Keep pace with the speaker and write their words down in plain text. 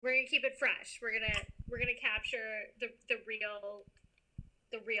keep it fresh. We're gonna capture the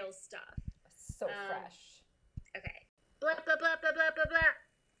real stuff. So fresh. Okay. Blah blah blah blah blah blah blah.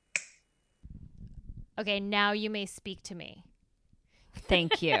 Okay, now you may speak to me.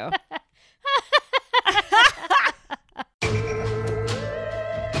 Thank you.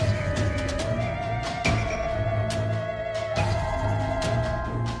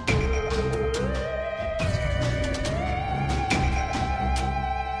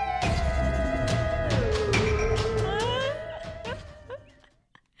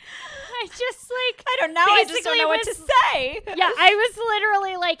 I just don't know what to say. Yeah, I was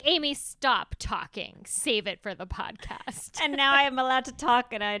literally like, Amy, stop talking. Save it for the podcast. And now I am allowed to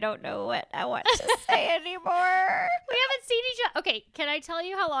talk, and I don't know what I want to say anymore. We haven't seen each other. Okay, can I tell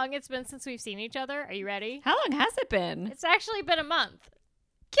you how long it's been since we've seen each other? Are you ready? How long has it been? It's actually been a month.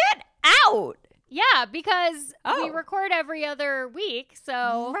 Get out. Yeah, because we record every other week,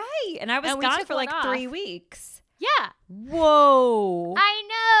 so... Right, and I was gone for like 3 weeks. Yeah. Whoa. I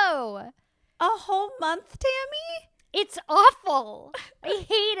know. A whole month, Tammy? It's awful. I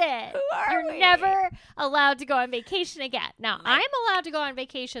hate it. Who are You're we? never allowed to go on vacation again. Now, I'm allowed to go on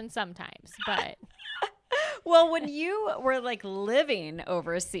vacation sometimes, but... Well, when you were like living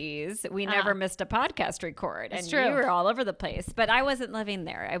overseas, we never missed a podcast record. It's and true. You were all over the place, but I wasn't living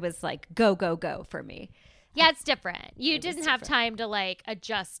there. I was like, go, go, go for me. Yeah, it's different. You didn't have time to like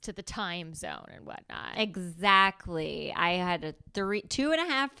adjust to the time zone and whatnot. Exactly. I had a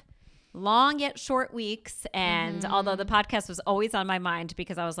 2.5 long yet short weeks. And although the podcast was always on my mind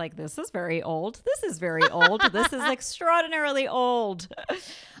because I was like, this is very old. This is very old. This is extraordinarily old.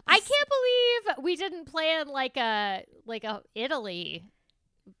 I can't believe we didn't plan like a Italy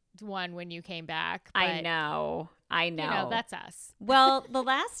one when you came back. But, I know. You know, that's us. Well, the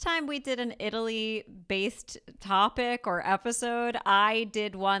last time we did an Italy-based topic or episode, I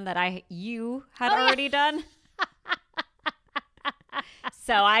did one that you had already done.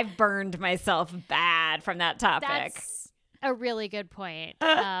 So I've burned myself bad from that topic. That's a really good point.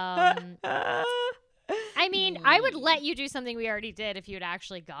 I mean, I would let you do something we already did if you had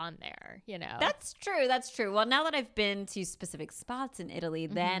actually gone there, you know? That's true. That's true. Well, now that I've been to specific spots in Italy,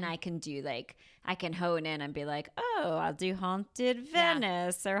 then I can do I can hone in and be like, oh, I'll do haunted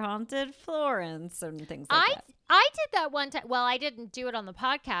Venice or haunted Florence and things like that. I did that one time. Well, I didn't do it on the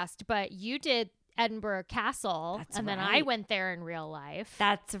podcast, but you did Edinburgh Castle. That's and then I went there in real life.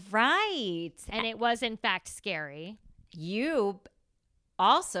 That's right. And it was, in fact, scary. You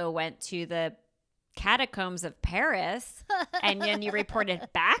also went to the catacombs of Paris and then you reported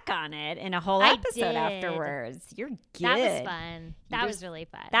back on it in a whole episode afterwards. You're good. That was fun. That was really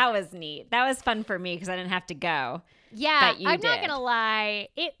fun. That was neat. That was fun for me because I didn't have to go. Yeah, but you I'm did. not gonna lie.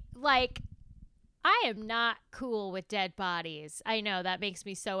 I am not cool with dead bodies. I know that makes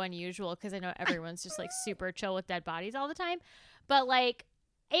me so unusual because I know everyone's just like super chill with dead bodies all the time. But like,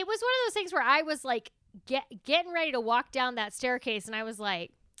 it was one of those things where I was like getting ready to walk down that staircase and I was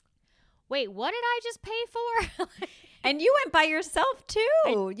like, wait, what did I just pay for? And you went by yourself too.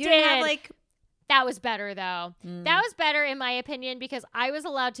 You didn't have That was better though. That was better in my opinion because I was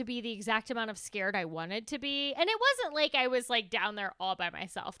allowed to be the exact amount of scared I wanted to be. And it wasn't like I was like down there all by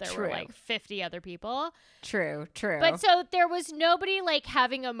myself. There were like 50 other people. True. But so there was nobody like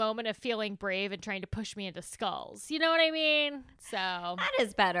having a moment of feeling brave and trying to push me into skulls. You know what I mean? So that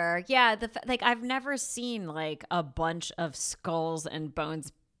is better. Yeah. I've never seen like a bunch of skulls and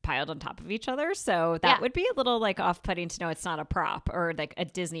bones piled on top of each other. So that would be a little like off-putting to know it's not a prop or like a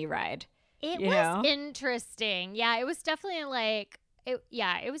Disney ride. It was interesting. Yeah, it was definitely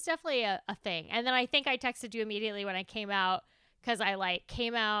it was definitely a thing. And then I think I texted you immediately when I came out because I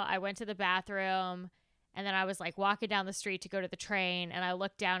went to the bathroom and then I was like walking down the street to go to the train and I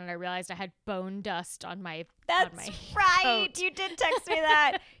looked down and I realized I had bone dust on my That's right. Coat. You did text me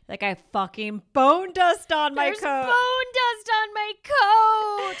that. Like I fucking bone dust on my coat. There's bone dust on my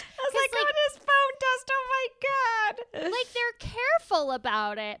coat. I was like, what is bone dust? Oh my God. Like they're careful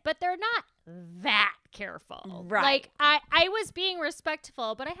about it, but they're not that careful. Right. Like I was being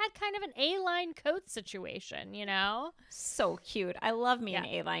respectful, but I had kind of an A-line coat situation, you know? So cute. I love me an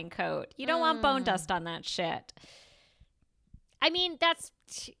A-line coat. You don't want bone dust on that shit. I mean,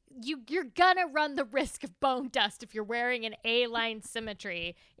 you're gonna run the risk of bone dust if you're wearing an A-line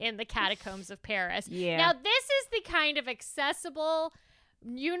symmetry in the catacombs of Paris. Yeah. Now, this is the kind of accessible,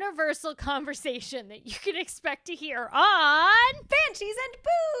 universal conversation that you can expect to hear on Banshees and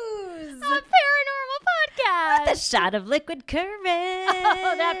Booze, a paranormal podcast. With a shot of liquid courage.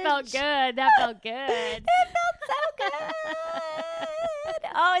 Oh, that felt good. That felt good. It felt so good.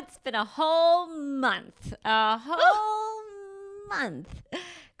 Oh, it's been a whole month.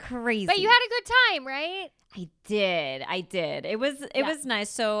 crazy. But you had a good time, right? I did. It was nice.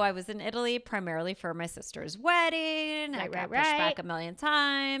 So I was in Italy primarily for my sister's wedding. I got pushed back a million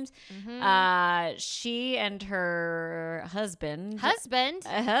times. Mm-hmm. She and her husband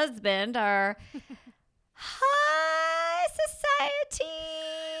are high society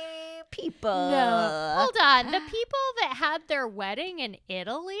people. No. Hold on. The people that had their wedding in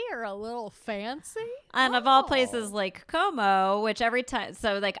Italy are a little fancy. And of all places, like Como, which every time,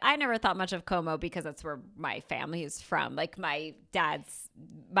 so like I never thought much of Como because that's where my family is from. Like my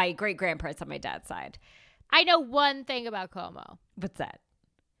great grandparents on my dad's side. I know one thing about Como. What's that?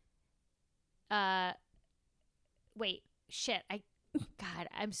 Wait, shit.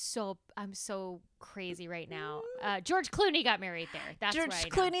 I'm so crazy right now. George Clooney got married there. That's George right.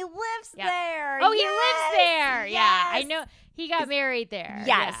 Clooney lives there. Oh, he lives there. Yes. Yeah, I know. He got married there.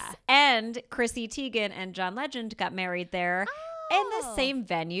 Yes. Yeah. And Chrissy Teigen and John Legend got married there in the Oh. same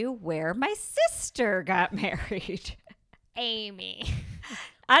venue where my sister got married. Amy.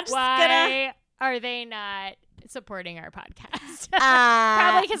 I'm just Why are they not supporting our podcast? gonna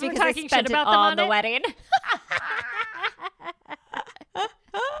Probably because we're I talking spent shit about it them all on the it. wedding.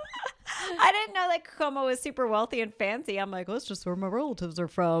 I didn't know that Como was super wealthy and fancy. I'm like, well, it's just where my relatives are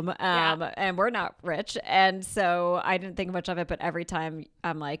from. And we're not rich. And so I didn't think much of it. But every time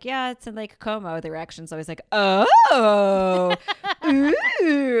I'm like, yeah, it's in Lake Como, the reaction's always like, oh, ooh.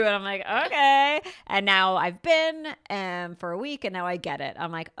 And I'm like, okay. And now I've been for a week and now I get it.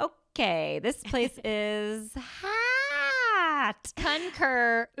 I'm like, okay, this place is hot.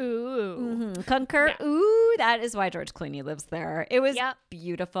 Concur. Ooh. Mm-hmm. Concur. Yeah. Ooh, that is why George Clooney lives there. It was Yep.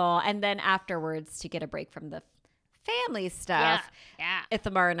 beautiful. And then afterwards, to get a break from the family stuff, Yeah.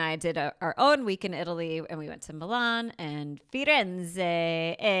 Ithamar and I did our own week in Italy, and we went to Milan and Firenze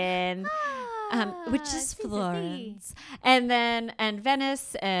and which is Florence, and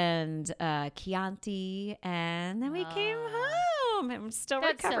Venice and Chianti, and then we came home. I'm still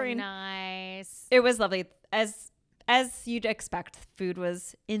That's recovering. so nice. It was lovely. As you'd expect, food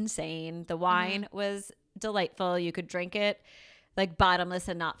was insane. The wine was delightful. You could drink it like bottomless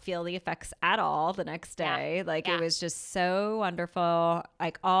and not feel the effects at all the next day. It was just so wonderful.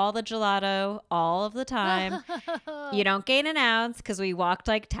 Like all the gelato all of the time. You don't gain an ounce because we walked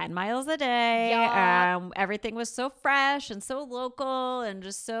like 10 miles a day. Yeah. Everything was so fresh and so local and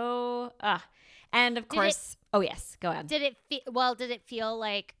just so and of course, oh yes, go on. Did it feel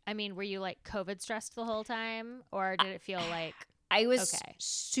like, I mean, were you like COVID stressed the whole time, or did it feel like I was okay.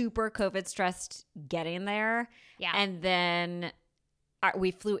 super COVID stressed getting there. Yeah. And then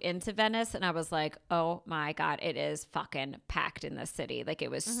we flew into Venice and I was like, oh my God, it is fucking packed in this city. Like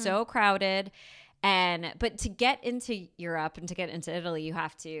it was so crowded. But to get into Europe and to get into Italy, you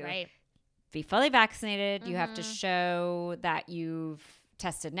have to be fully vaccinated. You have to show that you've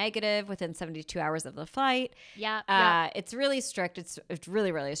tested negative within 72 hours of the flight. It's really strict. It's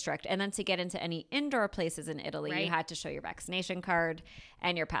really, really strict. And then to get into any indoor places in Italy, you had to show your vaccination card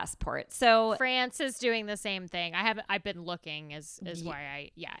and your passport. So France is doing the same thing. I've been looking is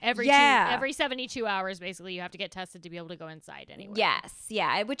why every 72 hours basically you have to get tested to be able to go inside anyway. Yes.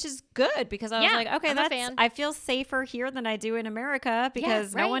 Yeah. Which is good because I was like, okay, I'm a fan. I feel safer here than I do in America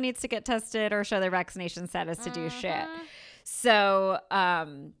because no one needs to get tested or show their vaccination status to do shit. So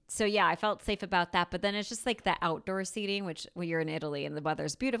yeah, I felt safe about that. But then it's just like the outdoor seating, which when you're in Italy and the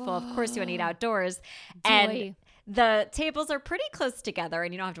weather's beautiful, of course you want to eat outdoors. And the tables are pretty close together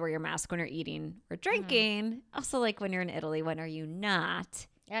and you don't have to wear your mask when you're eating or drinking. Also, like when you're in Italy, when are you not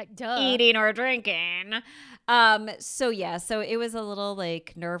eating or drinking? So it was a little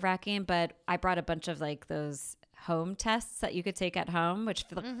like nerve wracking, but I brought a bunch of like those home tests that you could take at home, which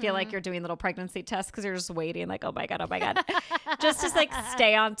feel like you're doing little pregnancy tests because you're just waiting like, oh my God. Just to like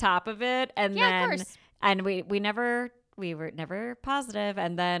stay on top of it. And then, and we were never positive.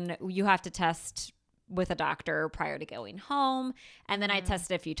 And then you have to test with a doctor prior to going home. And then I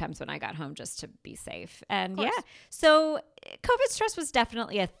tested a few times when I got home just to be safe. And so COVID stress was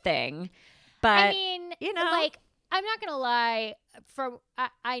definitely a thing. But I mean, like, I'm not gonna lie.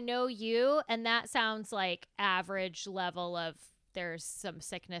 I know you, and that sounds like average level of there's some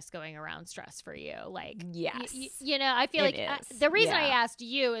sickness going around stress for you. Like, yes, I feel like the reason I Yeah. asked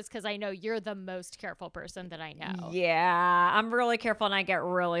you is because I know you're the most careful person that I know. Yeah, I'm really careful and I get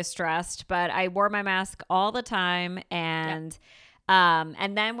really stressed, but I wore my mask all the time and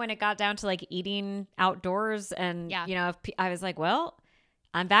then when it got down to like eating outdoors and I was like, well,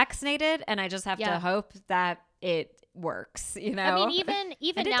 I'm vaccinated and I just have to hope that it works, you know? I mean, even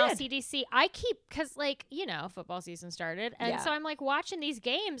And it now, did. CDC, I keep, because, like, you know, football season started. And Yeah. so I'm, like, watching these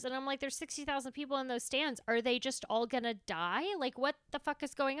games, and I'm like, there's 60,000 people in those stands. Are they just all going to die? Like, what the fuck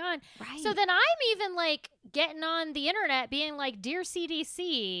is going on? Right. So then I'm even, like, getting on the internet being like, Dear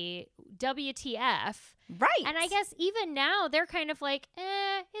CDC, WTF. Right. And I guess even now they're kind of like,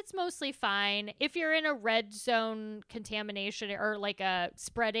 it's mostly fine. If you're in a red zone contamination or like a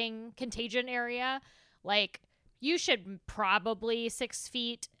spreading contagion area, like you should probably 6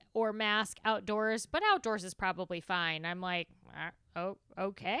 feet or mask outdoors, but outdoors is probably fine. I'm like, oh,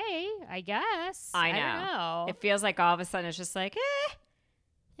 okay, I guess. I don't know. know. It feels like all of a sudden it's just like,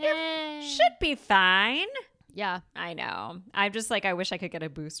 Eh. should be fine. Yeah. I know. I'm just like, I wish I could get a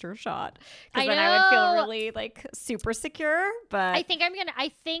booster shot I because then I would feel know. really like super secure. But I think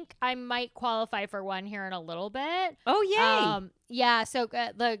I might qualify for one here in a little bit. oh yay! Yeah. So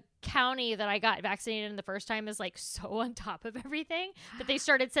the county that I got vaccinated in the first time is like so on top of everything that they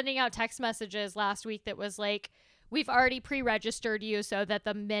started sending out text messages last week that was like, we've already pre-registered you so that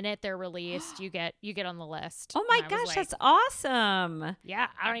the minute they're released, you get on the list. Oh my And I was gosh, like, that's awesome! yeah.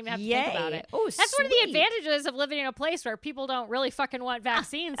 I don't even have to Yay! think about it. Oh, That's one of the sweet. advantages of living in a place where people don't really fucking want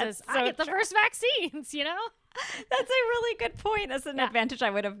vaccines. That's Is I so get the true. first vaccines, you know? That's a really good point. That's an Yeah. advantage I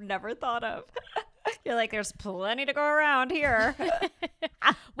would have never thought of. You're like, there's plenty to go around here.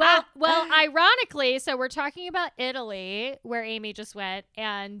 Well, ironically, so we're talking about Italy, where Amy just went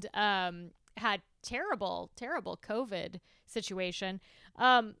and had terrible COVID situation.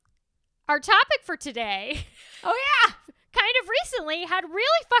 Our topic for today, Oh yeah. kind of recently, had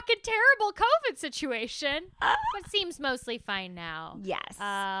really fucking terrible COVID situation, but seems mostly fine now. Yes.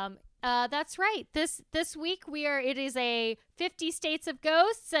 That's right. This week it is a 50 States of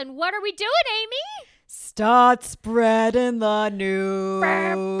Ghosts, and what are we doing, Amy? Start spreading the news.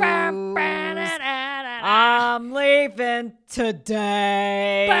 I'm leaving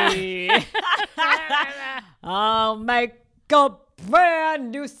today. I'll make a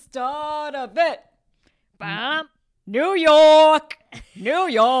brand new start of it. Bum. New York. New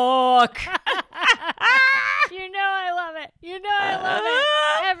York. You know I love it. You know I love it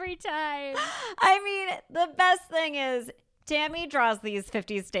every time. I mean, the best thing is Tammy draws these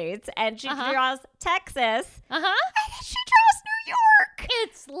 50 states and she draws Texas. Uh-huh. And then she draws New York.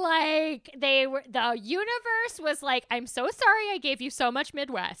 It's like the universe was like, I'm so sorry I gave you so much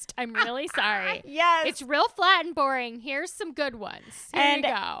Midwest. I'm really sorry. Yes. It's real flat and boring. Here's some good ones. Here and you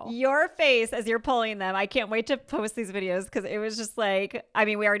go. your face as you're pulling them, I can't wait to post these videos because it was just like, I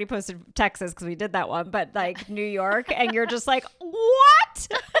mean, we already posted Texas because we did that one, but like New York, and you're just like, what?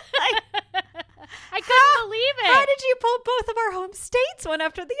 Like, I couldn't believe it. how did you pull both of our home states one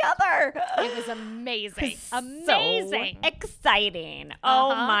after the other? It was amazing. So Amazing. exciting.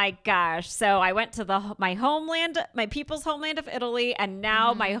 Oh Uh-huh. my gosh. So I went to my homeland, my people's homeland of Italy, and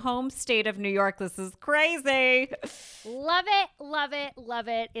now my home state of New York. This is crazy. Love it, love it, love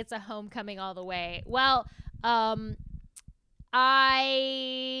it. It's a homecoming all the way. Well,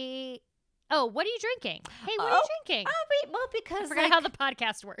 what are you drinking? Hey, what are you drinking? Well, because I forgot how the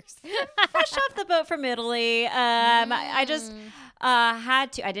podcast works. fresh off the boat from Italy. I just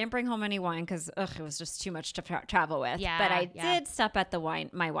had to. I didn't bring home any wine because it was just too much to travel with. Yeah, but I yeah. did stop at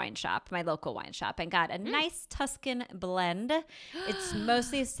my wine shop, my local wine shop, and got a nice Tuscan blend. It's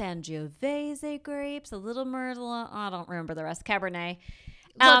mostly Sangiovese grapes, a little Merlot. I don't remember the rest. Cabernet.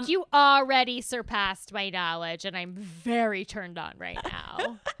 Look, you already surpassed my knowledge, and I'm very turned on right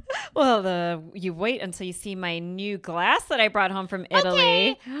now. Well, you wait until you see my new glass that I brought home from Italy.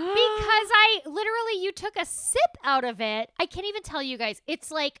 Okay, because you took a sip out of it. I can't even tell you guys.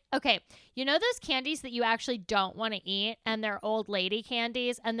 It's like, okay, you know those candies that you actually don't want to eat, and they're old lady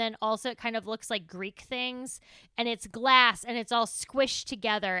candies, and then also it kind of looks like Greek things, and it's glass, and it's all squished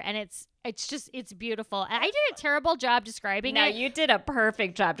together, and it's beautiful. And I did a terrible job describing No, it. you did a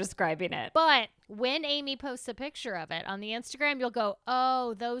perfect job describing it. But when Amy posts a picture of it on the Instagram, you'll go,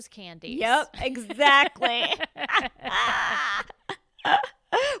 oh, those candies. Yep, exactly.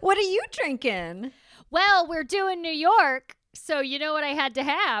 What are you drinking? Well, we're doing New York, so you know what I had to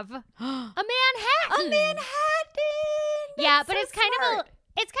have? A Manhattan. A Manhattan. Yeah, That's but so it's kind smart. of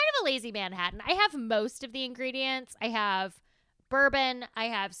a lazy Manhattan. I have most of the ingredients. I have bourbon, I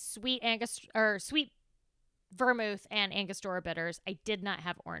have sweet vermouth and Angostura bitters. I did not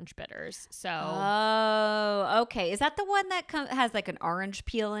have orange bitters. So Oh, okay. Is that the one that has like an orange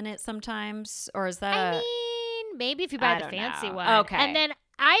peel in it sometimes, or is that? I mean, maybe if you buy I the don't fancy know. one. Okay. And then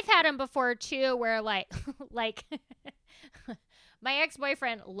I've had them before too, where like my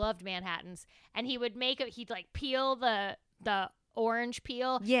ex-boyfriend loved Manhattans, and he would make it. He'd like peel the orange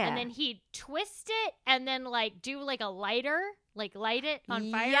peel. Yeah. And then he'd twist it and then like do like a lighter, like light it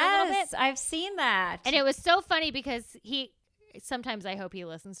on fire a little bit. Yes, I've seen that. And it was so funny because sometimes I hope he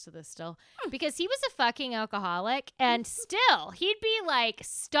listens to this still, because he was a fucking alcoholic, and still he'd be like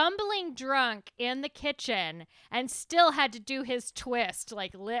stumbling drunk in the kitchen and still had to do his twist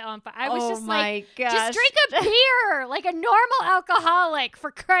like lit on fire. I was just like, gosh. just drink a beer like a normal alcoholic,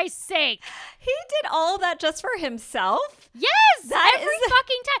 for Christ's sake. He did all that just for himself? Yes, That every is-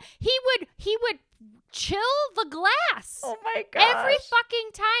 fucking time he would chill the glass. Oh my gosh. Every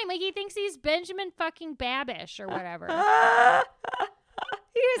fucking time. Like he thinks he's Benjamin fucking Babish or whatever. He's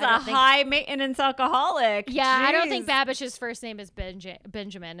I a don't think- high maintenance alcoholic. Yeah, I don't think Jeez. Babish's first name is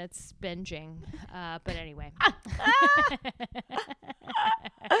Benjamin. It's binging. But anyway.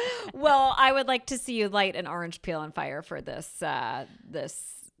 Well, I would like to see you light an orange peel on fire for this. This.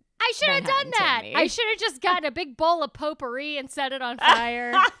 I should have done Manhattan that. Timmy. I should have just gotten a big bowl of potpourri and set it on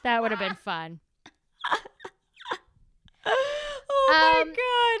fire. That would have been fun. Oh my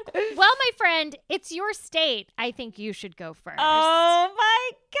god. Well, my friend, it's your state. I think you should go first. Oh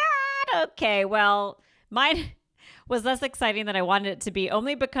my god. Okay. Well, mine was less exciting than I wanted it to be,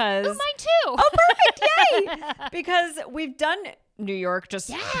 only because. Mine too. Oh, perfect! Yay! Because we've done New York just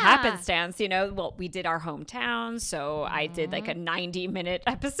Yeah. happenstance, you know. Well, we did our hometown, so I did like a 90-minute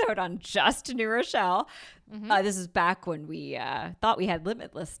episode on just New Rochelle. This is back when we thought we had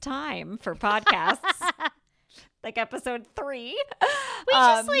limitless time for podcasts, like episode 3. We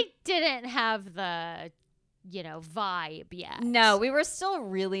just like didn't have the, vibe yet. No, we were still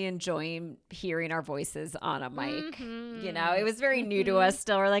really enjoying hearing our voices on a mic. You know, it was very new to us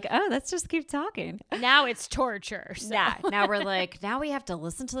still. We're like, oh, let's just keep talking. Now it's torture. So. Now we're like, now we have to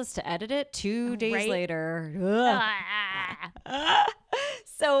listen to this to edit it 2 days Right. later. Ah.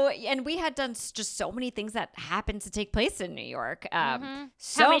 So, and we had done just so many things that happened to take place in New York. So How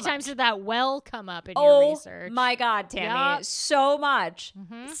many much. times did that well come up in your Oh research? my God, Tammy, Yup. so much.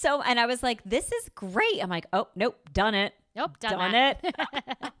 So, and I was like, this is great. I'm like, oh, nope, done it. Nope, done Done that. it.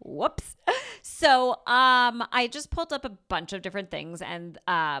 Whoops. So I just pulled up a bunch of different things, and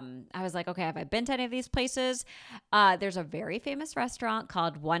I was like, okay, have I been to any of these places? There's a very famous restaurant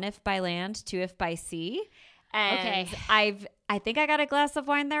called One If by Land, Two If by Sea. And Okay. I think I got a glass of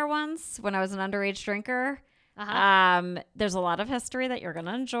wine there once when I was an underage drinker. There's a lot of history that you're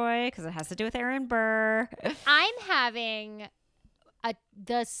gonna enjoy because it has to do with Aaron Burr. I'm having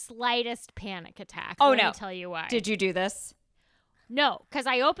the slightest panic attack. Oh, Let me no. tell you why. Did you do this? No, because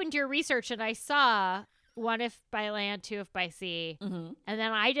I opened your research and I saw One If by Land, Two If by Sea, Mm-hmm. and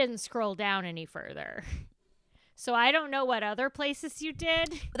then I didn't scroll down any further. So I don't know what other places you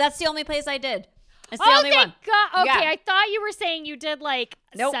did. That's the only place I did. It's the Oh, only thank one. God. Okay, Yeah. I thought you were saying you did like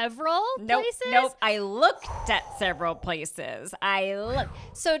Nope. several Nope, places. nope. I looked at several places.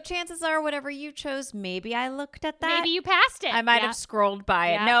 So chances are, whatever you chose, maybe I looked at that. Maybe you passed it. I might Yeah. have scrolled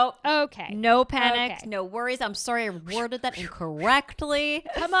by Yeah. it. No, Okay. no panic, Okay. no worries. I'm sorry I worded that incorrectly.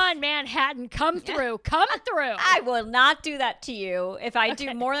 Come on, Manhattan. Come through. Come through. I will not do that to you. If I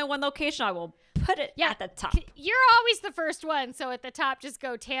do more than one location, I will put it Yeah. at the top. You're always the first one. So at the top, just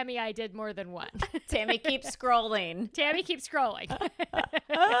go, Tammy, I did more than one. Tammy, keep scrolling. Tammy, keep scrolling.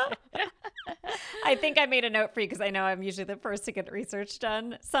 I think I made a note for you because I know I'm usually the first to get research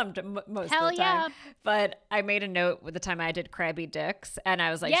done. Most Hell of the time. yeah. But I made a note with the time I did Krabby Dicks, and I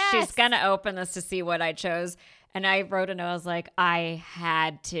was like, Yes. she's gonna open this to see what I chose. And I wrote a note. I was like, I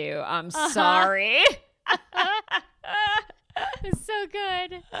had to. I'm sorry. It's so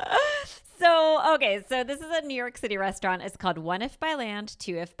good. So, okay, so this is a New York City restaurant. It's called One If by Land,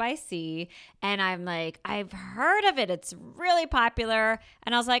 Two If by Sea. And I'm like, I've heard of it. It's really popular.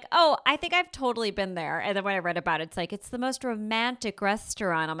 And I was like, oh, I think I've totally been there. And then when I read about it, it's like, it's the most romantic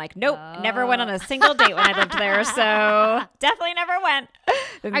restaurant. I'm like, nope, never went on a single date when I lived there. So definitely never went.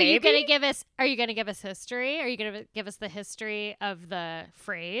 But Are you maybe- gonna give us history? Are you gonna give us the history of the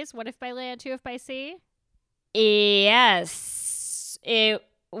phrase "What if by land, two if by sea"? Yes. It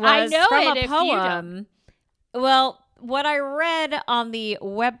was I know from it a if you don't. poem. Well, what I read on the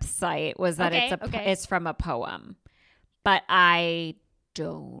website was that Okay, it's okay. it's from a poem, but I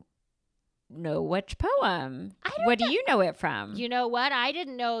don't know which poem. What do you know it from? You know what? I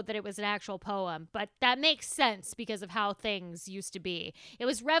didn't know that it was an actual poem, but that makes sense because of how things used to be. It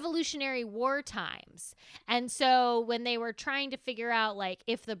was Revolutionary War times. And so when they were trying to figure out like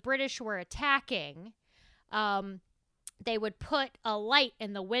if the British were attacking, they would put a light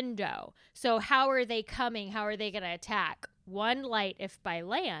in the window. So how are they coming? How are they going to attack? One light if by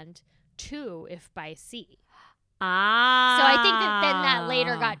land, two if by sea. Ah. So I think that then that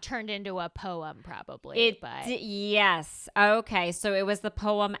later got turned into a poem, probably. Yes. Okay. So it was the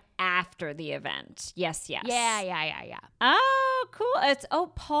poem after the event. Yes. Yeah. Oh, cool. It's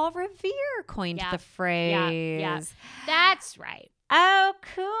Paul Revere coined Yeah. the phrase. Yeah. That's right. Oh,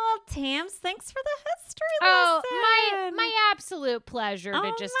 cool. Tams, thanks for the history lesson. My absolute pleasure to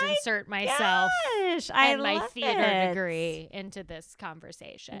Oh just my insert myself Gosh, I and my love theater it. degree into this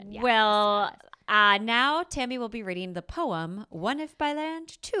conversation. Yes, Well, yes. now Tammy will be reading the poem "One If by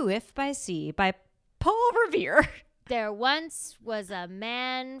Land, Two If by Sea" by Paul Revere. There once was a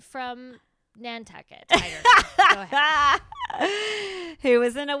man from Nantucket. I don't know. Go ahead. Who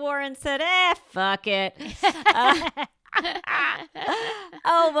was in a war and said, fuck it.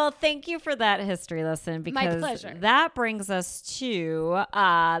 Oh, well, thank you for that history lesson, because pleasure. that brings us to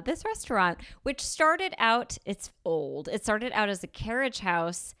this restaurant, which started out, it's old. It started out as a carriage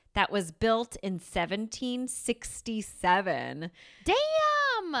house that was built in 1767. Damn.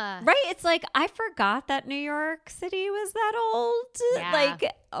 Right? It's like, I forgot that New York City was that old. Yeah.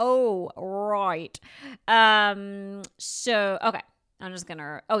 Like, oh, right. So, okay. I'm just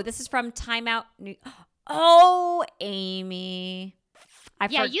gonna, this is from Time Out. Oh, Amy.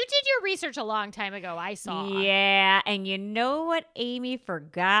 You did your research a long time ago. I saw. Yeah. And you know what Amy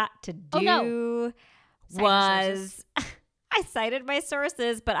forgot to do? Oh, no. Cite your Was I cited my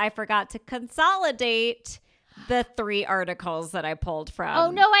sources, but I forgot to consolidate the 3 articles that I pulled from.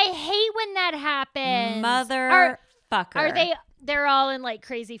 Oh no, I hate when that happens. Motherfucker. Are they're all in like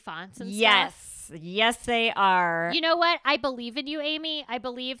crazy fonts and stuff? Yes, they are. You know what? I believe in you, Amy. I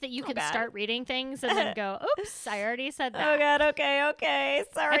believe that you can God. start reading things and then go, oops, I already said that. Oh God, okay.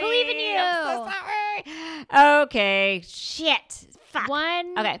 Sorry. I believe in you. I'm so sorry. Okay, shit. Fuck.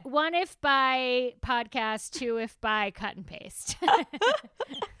 One Okay. if by podcast, 2 if by cut and paste.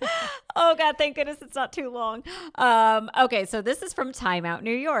 Oh God, thank goodness it's not too long. Okay, so this is from Time Out,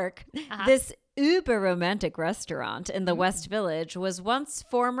 New York. Uh-huh. This uber romantic restaurant in the West Village was once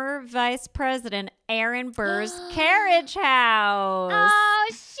former Vice President Aaron Burr's carriage house. Oh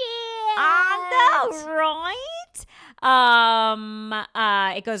shit! I know, right?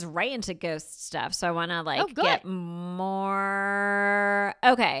 It goes right into ghost stuff, so I want to good. get more.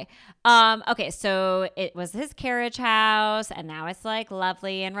 Okay. So it was his carriage house, and now it's like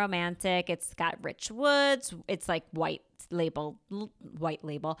lovely and romantic. It's got rich woods. It's like white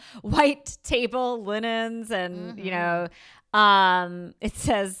table linens, and it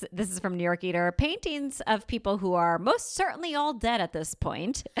says, this is from New York Eater, paintings of people who are most certainly all dead at this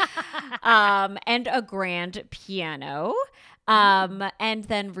point, and a grand piano. And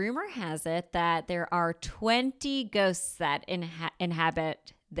then rumor has it that there are 20 ghosts that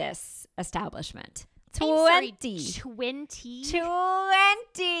inhabit this establishment. 20. 20?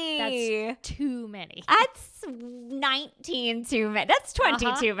 20. That's too many. That's 19 too many. That's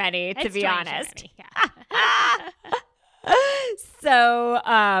 20 too many, to It's be 20 too honest. many, yeah. So,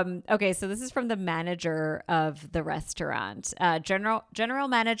 okay, so this is from the manager of the restaurant. General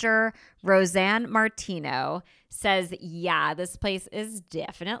Manager Roseanne Martino says, yeah, this place is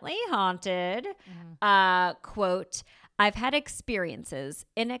definitely haunted. Quote, I've had experiences,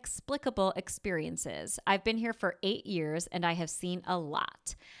 inexplicable experiences. I've been here for 8 years and I have seen a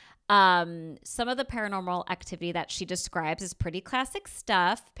lot. Some of the paranormal activity that she describes is pretty classic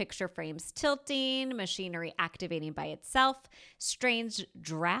stuff. Picture frames tilting, machinery activating by itself, strange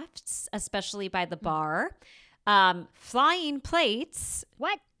drafts, especially by the bar, flying plates.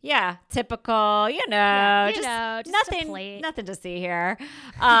 What? Yeah, typical, just a nothing, plate. nothing to see here.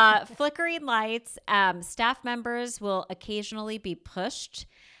 Flickering lights. Staff members will occasionally be pushed,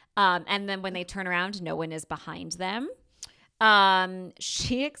 and then when they turn around, no one is behind them.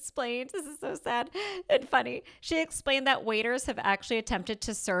 She explained, this is so sad and funny. She explained that waiters have actually attempted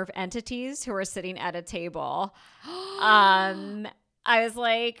to serve entities who are sitting at a table. I was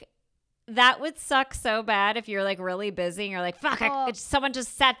like, that would suck so bad if you're like really busy and you're like, fuck, someone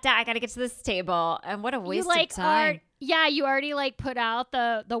just sat down. I got to get to this table. And what a waste of time. You already like put out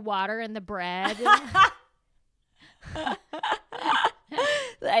the water and the bread.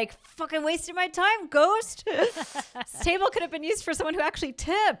 Like, fucking wasted my time, ghost. This table could have been used for someone who actually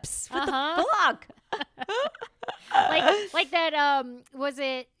tips. What the fuck? like that, was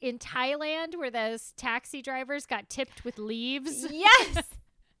it in Thailand where those taxi drivers got tipped with leaves? Yes.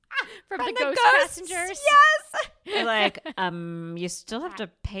 From the ghost ghosts, passengers? Yes. They're like, you still have to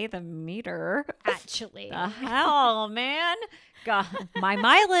pay the meter. Actually. The hell, man. God, my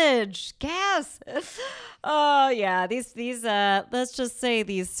mileage, gas. Oh yeah, these let's just say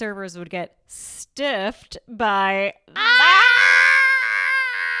these servers would get stiffed by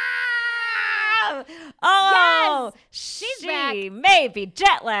Oh, she's she back. may be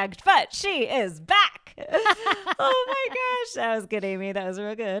jet lagged, but she is back. Oh my gosh, that was good, Amy. That was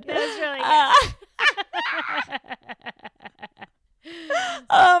real good. That was really good.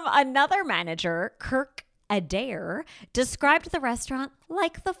 Another manager, Kirk Adair, described the restaurant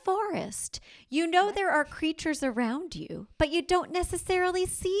like the forest. You know there are creatures around you, but you don't necessarily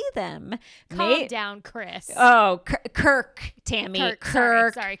see them. Calm down, Chris. Oh, Kirk, Tammy.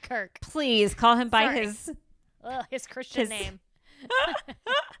 Kirk. Sorry, Kirk. Please call him by Sorry. his Christian name.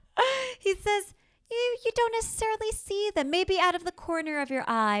 He says, you don't necessarily see them, maybe out of the corner of your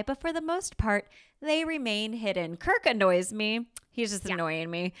eye, but for the most part, they remain hidden. Kirk annoys me. He's just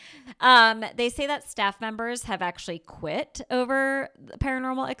annoying me. They say that staff members have actually quit over the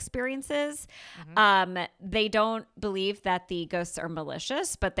paranormal experiences. They don't believe that the ghosts are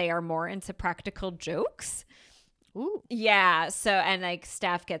malicious, but they are more into practical jokes. Ooh. Yeah. So, and like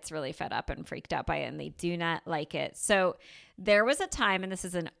staff gets really fed up and freaked out by it, and they do not like it. So there was a time, and this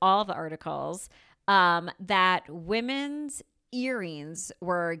is in all the articles, that women's earrings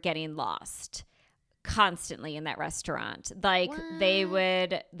were getting lost constantly in that restaurant. Like they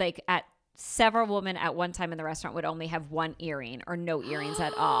would, like at several women at one time in the restaurant would only have one earring or no earrings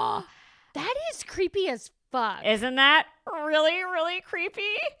at all. That is creepy as fuck. Isn't that really, really creepy?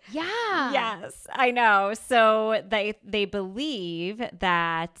 Yeah. Yes, I know. So they believe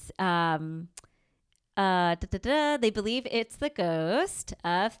that they believe it's the ghost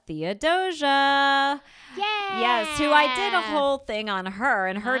of Theodosia. Yeah. Yes, who I did a whole thing on her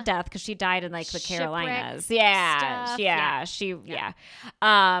and her death because she died in like the Shipwreck Carolinas.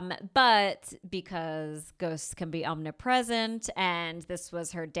 But because ghosts can be omnipresent and this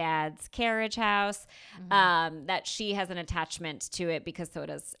was her dad's carriage house, that she has an attachment to it because so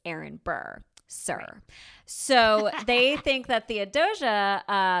does Aaron Burr. Sir. Right. So they think that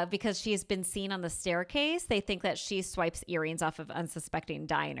Theodosia, because she's been seen on the staircase, they think that she swipes earrings off of unsuspecting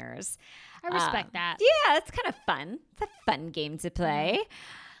diners. I respect that. Yeah, it's kind of fun. It's a fun game to play.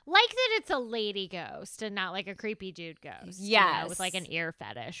 Like that it's a lady ghost and not like a creepy dude ghost. Yes. With like an ear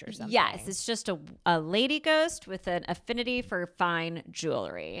fetish or something. Yes, it's just a lady ghost with an affinity for fine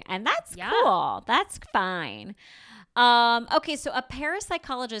jewelry. And that's cool. That's fine. Okay, so a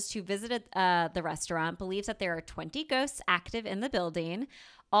parapsychologist who visited the restaurant believes that there are 20 ghosts active in the building,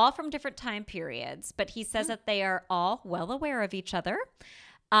 all from different time periods, but he says that they are all well aware of each other.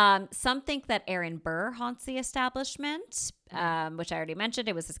 Some think that Aaron Burr haunts the establishment, which I already mentioned.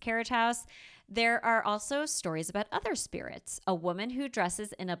 It was his carriage house. There are also stories about other spirits. A woman who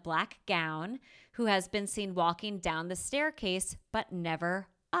dresses in a black gown who has been seen walking down the staircase but never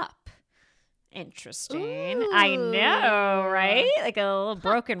up. Interesting. Ooh. I know, right? Like a little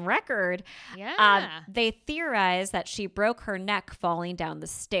broken record. Yeah. They theorize that she broke her neck falling down the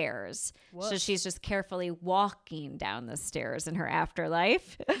stairs. Woof. So she's just carefully walking down the stairs in her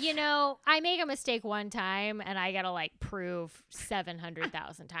afterlife. You know, I make a mistake one time and I got to like prove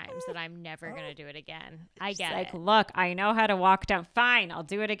 700,000 times that I'm never going to do it again. I get like, it. Look, I know how to walk down. Fine, I'll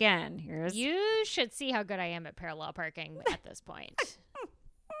do it again. You should see how good I am at parallel parking at this point.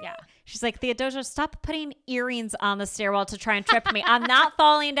 Yeah. She's like, Theodosia, stop putting earrings on the stairwell to try and trip me. I'm not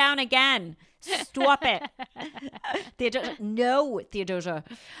falling down again. Stop it. Theodosia. No, Theodosia.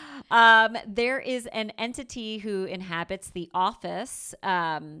 There is an entity who inhabits the office,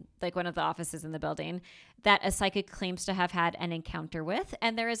 like one of the offices in the building, that a psychic claims to have had an encounter with.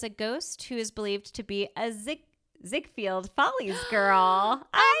 And there is a ghost who is believed to be a Ziegfeld Follies girl.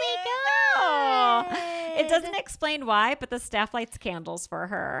 Oh my God. It doesn't explain why, but the staff lights candles for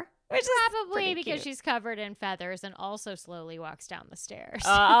her. Which Probably is because cute. she's covered in feathers and also slowly walks down the stairs.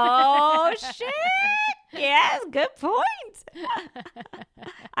 Oh, shit. Yes, good point.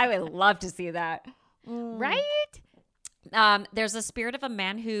 I would love to see that. Right? There's a spirit of a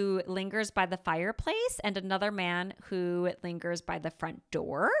man who lingers by the fireplace and another man who lingers by the front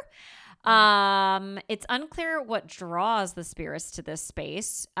door. It's unclear what draws the spirits to this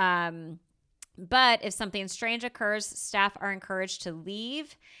space. But if something strange occurs, staff are encouraged to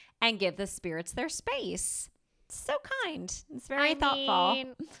leave and give the spirits their space. It's so kind. It's very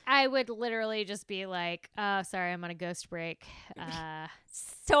thoughtful. I would literally just be like, oh, sorry, I'm on a ghost break.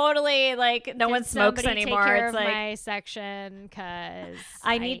 Totally, like no one smokes anymore. Take care it's of like my section because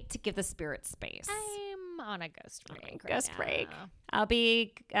I need to give the spirit space. I'm on a ghost break. Ghost break. now. I'll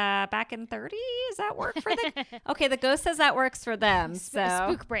be back in 30. Does that work for the? Okay, the ghost says that works for them. So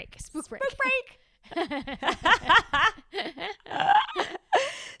Spook break. Spook break. Spook break.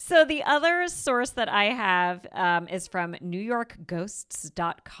 So the other source that I have is from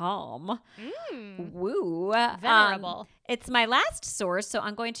NewYorkGhosts.com. Woo. Venerable. It's my last source, so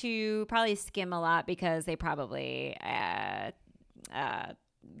I'm going to probably skim a lot because they probably That was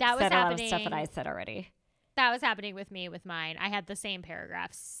said a lot of happening. stuff that I said already. That was happening with me with mine. I had the same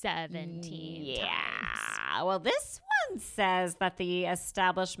paragraph 17 times. Well, this one says that the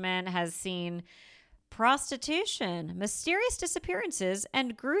establishment has seen prostitution, mysterious disappearances,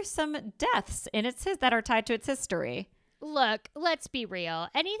 and gruesome deaths in that are tied to its history. Look, let's be real.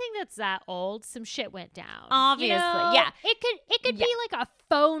 Anything that's that old, some shit went down. Obviously, yeah. It could be like a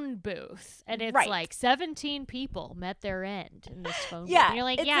phone booth, and it's Right. like 17 people met their end in this phone booth. Yeah, And you're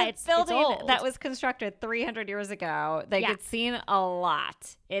like, it's a building old. that was constructed 300 years ago. Like, Yeah. it's seen a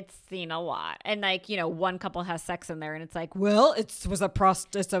lot. And like, one couple has sex in there, and it's like, well, it was a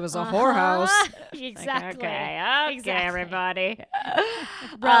whorehouse. Exactly. Okay, Exactly. everybody.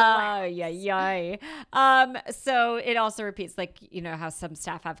 Relax. Yeah. So it also repeats, like, how some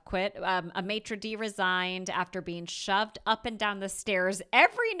staff have quit. A maitre d' resigned after being shoved up and down the stairs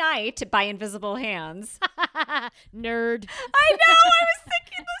every night by invisible hands. Nerd. I know. I was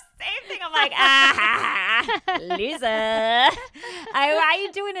thinking the same thing. I'm like, Lisa, why are you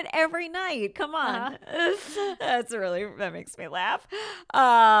doing it every night? Come on. That makes me laugh.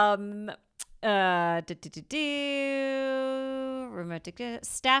 Romantic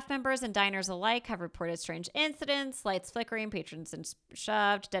staff members and diners alike have reported strange incidents, lights flickering, patrons and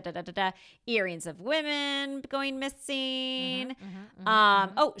shoved, earrings of women going missing.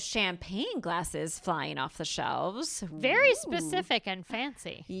 Champagne glasses flying off the shelves. Very Ooh. specific and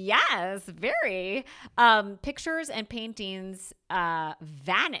fancy. Yes, very. Pictures and paintings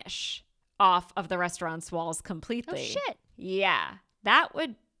vanish off of the restaurant's walls completely. Oh, shit. Yeah, that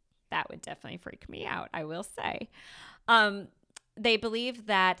would definitely freak me out, I will say. They believe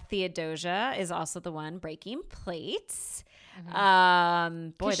that Theodosia is also the one breaking plates.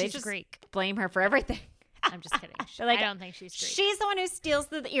 Boy, they she's just Greek. blame her for everything. I'm just kidding. They're like, I don't think she's Greek. She's the one who steals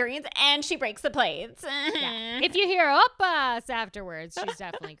the earrings and she breaks the plates. Yeah. If you hear oppas afterwards, she's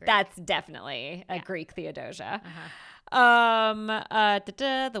definitely Greek. That's definitely a Greek Theodosia. Uh-huh.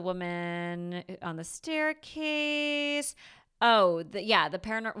 The woman on the staircase. Oh, the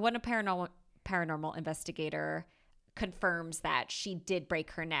paranormal investigator confirms that she did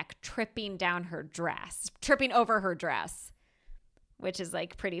break her neck tripping over her dress, which is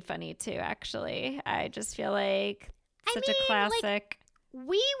like pretty funny too, actually. I just feel like such a classic.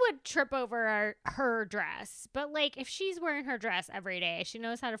 We would trip over her dress, but like if she's wearing her dress every day, she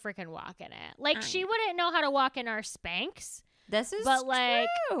knows how to freaking walk in it. Like she wouldn't know how to walk in our Spanx. This is but like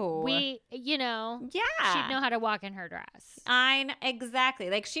true. she'd know how to walk in her dress. Exactly.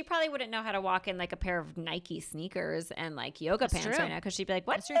 Like she probably wouldn't know how to walk in like a pair of Nike sneakers and like yoga pants right now because she'd be like,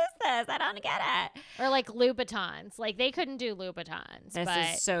 "What is this? I don't get it." Or like Louboutins. Like they couldn't do Louboutins. This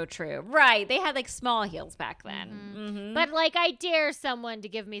is so true. Right? They had like small heels back then. Mm-hmm. But like I dare someone to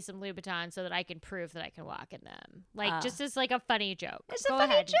give me some Louboutins so that I can prove that I can walk in them. Like just as like a funny joke. It's a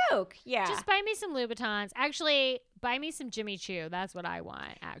funny joke. Yeah. Just buy me some Louboutins. Actually, buy me some Jimmy Choo. That's what I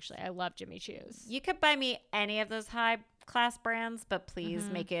want, actually. I love Jimmy Choo's. You could buy me any of those high-class brands, but please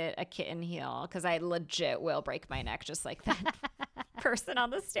make it a kitten heel because I legit will break my neck just like that person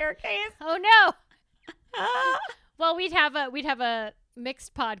on the staircase. Oh, no. Well, we'd have a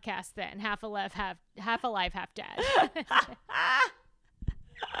mixed podcast then. Half alive, half dead.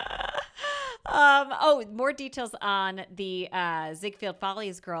 More details on the Ziegfeld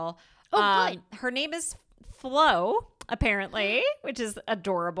Follies girl. Oh, good. Her name is Flo, apparently, which is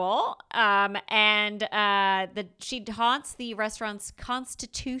adorable. She haunts the restaurant's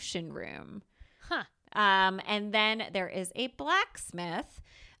Constitution Room. Huh. And then there is a blacksmith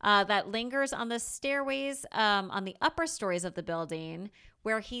that lingers on the stairways on the upper stories of the building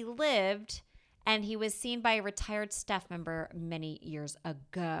where he lived, and he was seen by a retired staff member many years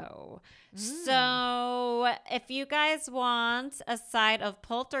ago. So if you guys want a side of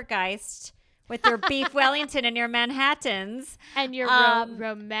Poltergeist with your beef Wellington and your Manhattans. And your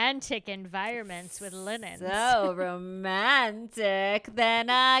romantic environments with linens. So romantic. Then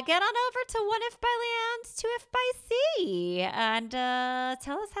get on over to One If by Land, Two If by Sea, and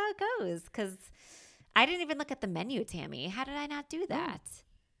tell us how it goes. Because I didn't even look at the menu, Tammy. How did I not do that?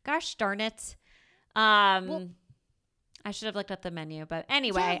 Gosh darn it. I should have looked at the menu. But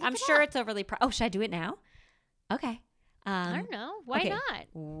anyway, I'm sure it's overly... should I do it now? Okay. I don't know. Why okay. not?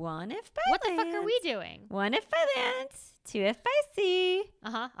 1 if by What the land. fuck are we doing? 1 if by land, 2 if by sea.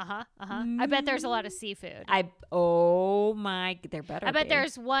 I bet there's a lot of seafood. There better I bet be.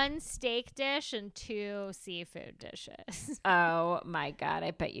 there's 1 steak dish and 2 seafood dishes. Oh my God, I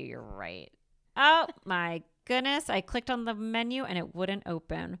bet you're right. Oh my goodness, I clicked on the menu and it wouldn't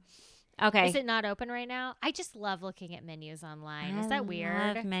open. Okay. Is it not open right now? I just love looking at menus online. Is that weird?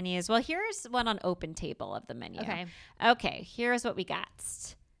 I love menus. Well, here's one on Open Table of the menu. Okay. Here's what we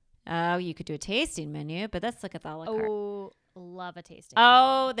got. Oh, you could do a tasting menu, but let's look at the a la carte. Oh, love a tasting.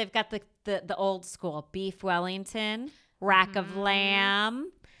 Oh, they've got the old school beef Wellington, rack of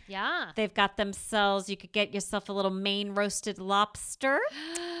lamb. Yeah. They've got themselves, you could get yourself a little Maine roasted lobster.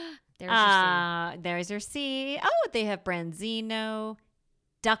 There's your C. Oh, they have branzino,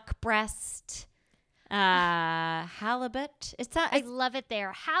 duck breast, halibut. I love it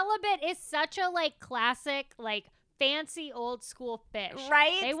there. Halibut is such a classic, fancy old school fish.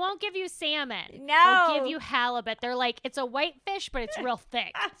 Right? They won't give you salmon. No. They'll give you halibut. They're it's a white fish, but it's real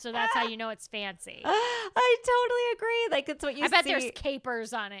thick. So that's how you know it's fancy. I totally agree. It's what you see. I bet there's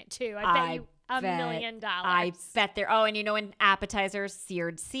capers on it too. I bet you $1 million. I bet there. Oh, and in appetizers,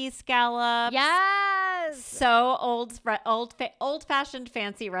 seared sea scallops. Yes. So old-fashioned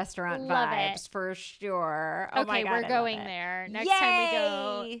fancy restaurant Love vibes it. for sure. Oh my Okay, God, we're I love going it. there next time we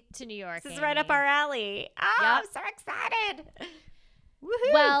go Yay! to New York. This is right up Amy. our alley. Oh, I'm so excited.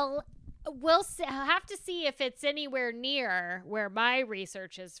 Woohoo. Well, I'll have to see if it's anywhere near where my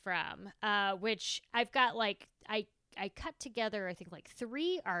research is from, which I've got I cut together, I think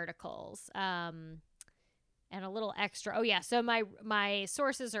 3 articles and a little extra. Oh, yeah. So my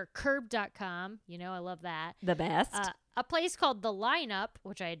sources are curb.com. I love that. The best. A place called The Lineup,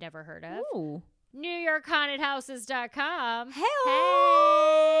 which I had never heard of. Ooh. NewYorkHauntedHouses.com.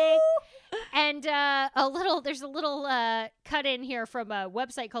 Hey. And there's a little cut in here from a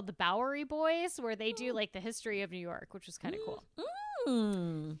website called the Bowery Boys, where they do the history of New York, which was kind of cool.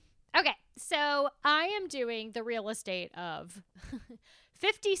 Mm. Okay, so I am doing the real estate of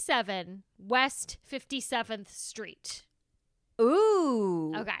 57 West 57th Street.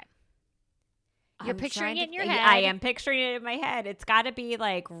 Ooh. Okay. You're picturing it in your head. head. I am picturing it in my head. It's got to be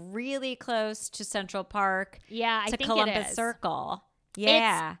really close to Central Park. Yeah, I to think Columbus it is. Circle.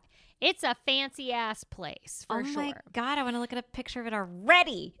 Yeah. It's a fancy ass place for sure. Oh my God, I want to look at a picture of it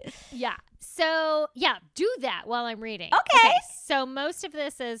already. Yeah. So, do that while I'm reading. Okay. So, most of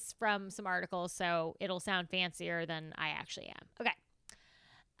this is from some articles, so it'll sound fancier than I actually am. Okay.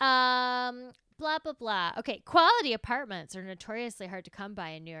 Blah, blah, blah. Okay. Quality apartments are notoriously hard to come by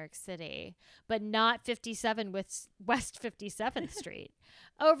in New York City, but not 57 West 57th Street.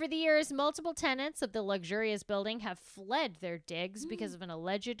 Over the years, multiple tenants of the luxurious building have fled their digs because of an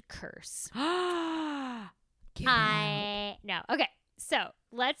alleged curse. No. Okay. So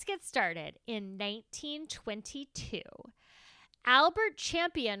let's get started. In 1922, Albert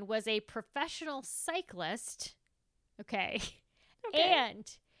Champion was a professional cyclist. Okay.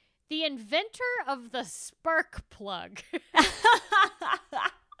 And the inventor of the spark plug.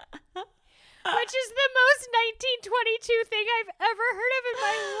 Which is the most 1922 thing I've ever heard of in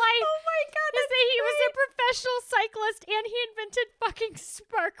my life. Oh my God. Is that he was a professional cyclist and he invented fucking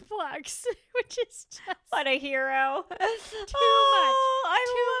spark plugs, which is just What a hero.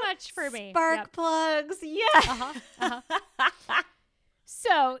 Too much for me. Spark plugs. Yeah.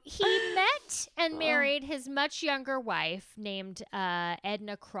 So he met and married his much younger wife named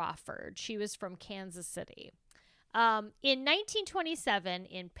Edna Crawford. She was from Kansas City. In 1927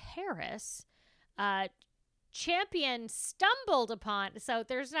 in Paris, Champion stumbled upon, so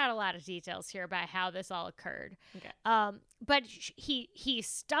there's not a lot of details here about how this all occurred. Okay. But he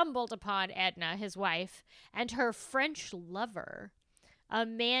stumbled upon Edna, his wife, and her French lover, a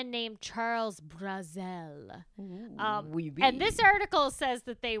man named Charles Brazel. And this article says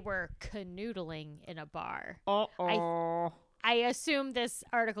that they were canoodling in a bar. I assume this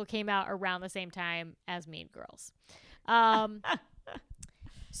article came out around the same time as Mean Girls.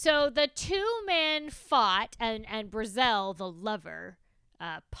 So the two men fought, and Brazel, the lover,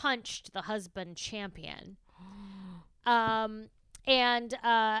 punched the husband Champion. And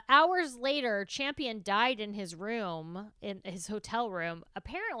hours later, Champion died in his room, in his hotel room,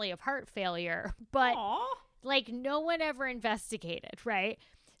 apparently of heart failure. But no one ever investigated, right?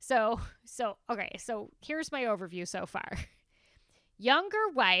 So here's my overview so far. Younger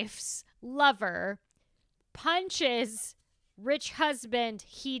wife's lover punches rich husband.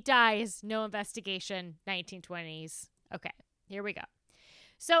 He dies. No investigation. 1920s. Okay, here we go.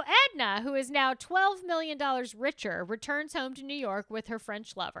 So Edna, who is now $12 million richer, returns home to New York with her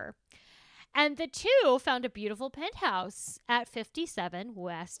French lover. And the two found a beautiful penthouse at 57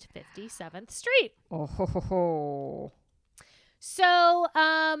 West 57th Street. Oh, ho, ho, ho. So,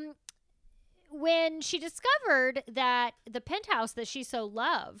 when she discovered that the penthouse that she so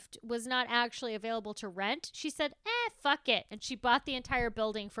loved was not actually available to rent, she said, fuck it. And she bought the entire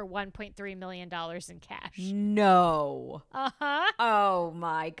building for $1.3 million in cash. No. Uh-huh. Oh,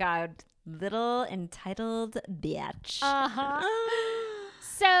 my God. Little entitled bitch. Uh-huh.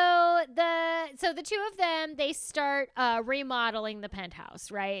 So the two of them, they start remodeling the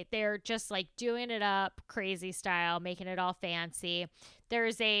penthouse, right? They're just like doing it up crazy style, making it all fancy.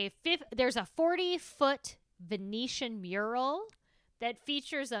 There's a 40-foot Venetian mural that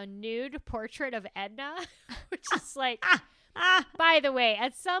features a nude portrait of Edna, which is like, by the way,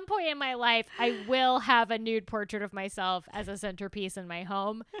 at some point in my life, I will have a nude portrait of myself as a centerpiece in my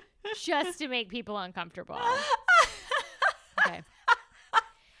home just to make people uncomfortable. Okay.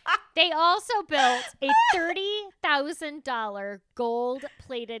 They also built a $30,000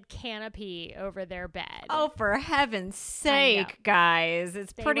 gold-plated canopy over their bed. Oh, for heaven's sake, guys.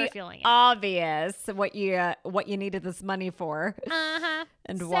 It's They pretty were feeling it. obvious what you needed this money for. Uh-huh.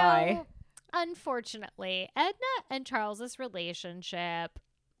 And why. Unfortunately, Edna and Charles's relationship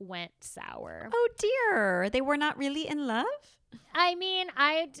went sour. Oh, dear. They were not really in love? I mean,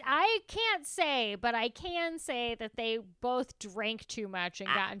 I can't say, but I can say that they both drank too much and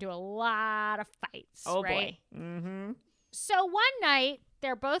got into a lot of fights. Oh, right? boy. Mm-hmm. So one night,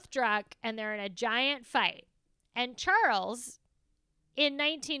 they're both drunk and they're in a giant fight. And Charles, in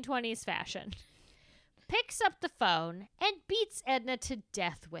 1920s fashion, picks up the phone and beats Edna to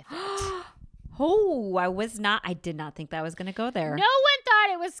death with it. Oh, I did not think that was going to go there. No one thought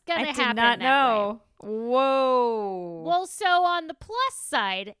it was going to I happen did not that know. way. Whoa. Well, so on the plus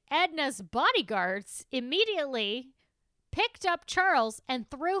side, Edna's bodyguards immediately picked up Charles and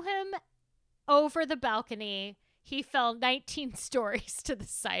threw him over the balcony. He fell 19 stories to the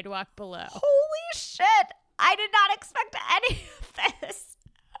sidewalk below. Holy shit. I did not expect any of this.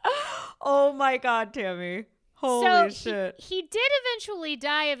 Oh, my God, Tammy. Holy shit. He did eventually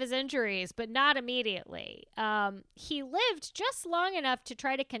die of his injuries, but not immediately. He lived just long enough to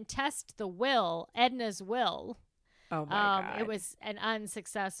try to contest the will, Edna's will. Oh, my God. It was an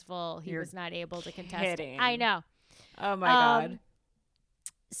unsuccessful. He was not able to contest kidding. it. I know. Oh, my God.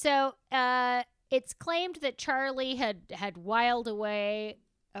 So it's claimed that Charlie had wiled away.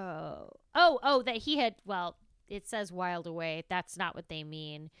 That he had. Well, it says wiled away. That's not what they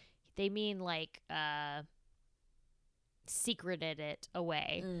mean. They mean like secreted it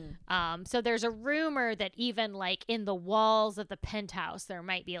away. So there's a rumor that even like in the walls of the penthouse there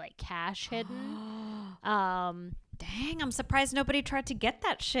might be like cash hidden. Dang, I'm surprised nobody tried to get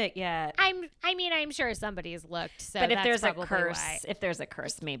that shit yet. I'm sure somebody's looked. So but if that's there's a probably curse, why.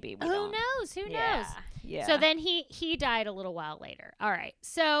 Maybe we Who don't. knows? Who Yeah. knows? Yeah. So then he died a little while later. All right.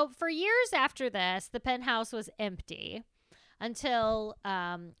 So for years after this, the penthouse was empty until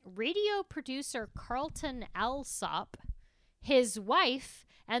radio producer Carlton Alsop, his wife,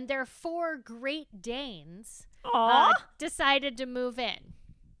 and their 4 Great Danes decided to move in.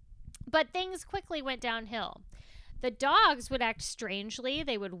 But things quickly went downhill. The dogs would act strangely.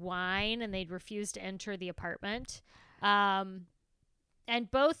 They would whine and they'd refuse to enter the apartment. And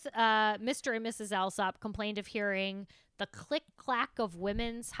both Mr. and Mrs. Alsop complained of hearing the click-clack of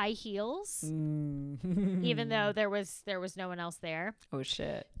women's high heels, even though there was no one else there. Oh,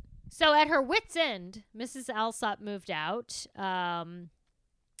 shit. So at her wit's end, Mrs. Alsop moved out, and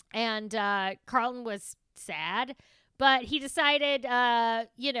Carlton was sad, but he decided,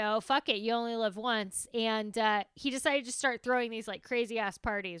 fuck it, you only live once, and he decided to start throwing these like crazy ass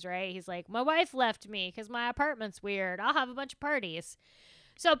parties. Right? He's like, my wife left me because my apartment's weird. I'll have a bunch of parties.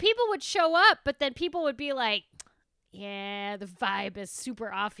 So people would show up, but then people would be like, yeah, the vibe is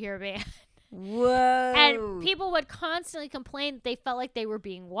super off here, man. Whoa. And people would constantly complain that they felt like they were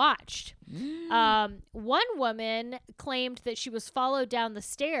being watched. One woman claimed that she was followed down the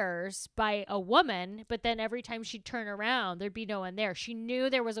stairs by a woman, but then every time she'd turn around, there'd be no one there. She knew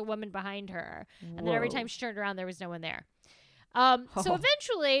there was a woman behind her. And then every time she turned around, there was no one there. So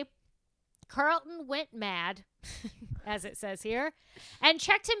eventually, Carlton went mad, as it says here, and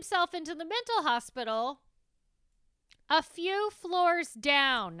checked himself into the mental hospital a few floors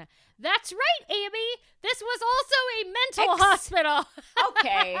down. That's right, Amy. This was also a mental hospital.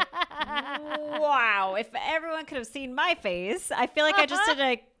 Okay. Wow. If everyone could have seen my face, I feel like I just did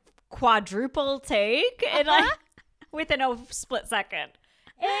a quadruple take and within a split second.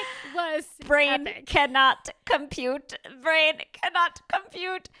 It was Brain epic. cannot compute. Brain cannot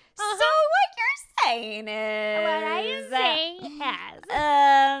compute. So what you're saying is, What I am saying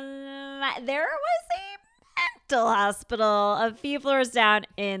is, there was a mental hospital a few floors down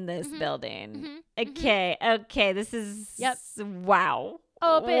in this building. Okay, this is wow.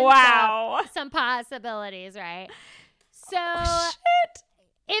 opens Wow. up some possibilities, right? So Shit.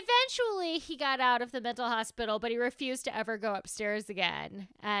 eventually he got out of the mental hospital, but he refused to ever go upstairs again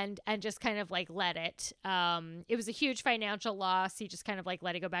and just kind of like let it. It was a huge financial loss. He just kind of like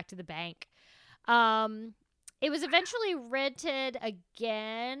let it go back to the bank. It was eventually rented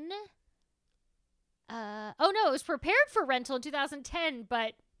again. It was prepared for rental in 2010,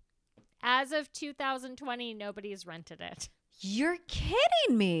 but as of 2020, nobody's rented it. You're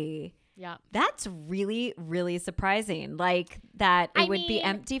kidding me. Yeah. That's really, really surprising. Like that it would be mean-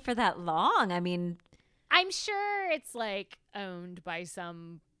 empty for that long. I mean, I'm sure it's like owned by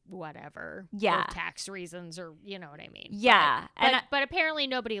some whatever. Yeah. For tax reasons or you know what I mean. yeah. But apparently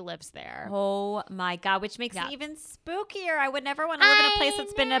nobody lives there. Oh my God, which makes Yeah. it even spookier. I would never want to live in a place I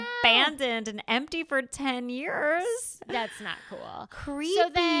that's been know. abandoned and empty for 10 years. That's not cool. Creepy. So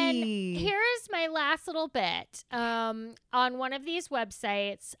then here's my last little bit. On one of these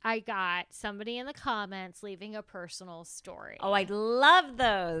websites, I got somebody in the comments leaving a personal story. Oh, I love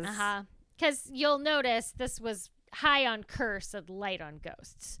those. Because you'll notice this was high on curse and light on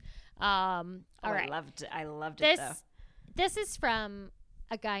ghosts. All right. I loved it though. This is from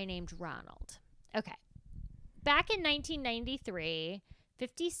a guy named Ronald. Okay. Back in 1993,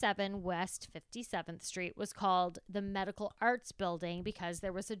 57 West 57th Street was called the Medical Arts Building because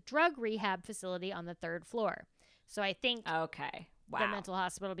there was a drug rehab facility on the 3rd floor. So I think Okay. Wow. the mental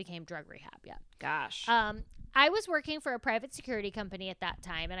hospital became drug rehab. Yeah. Gosh. I was working for a private security company at that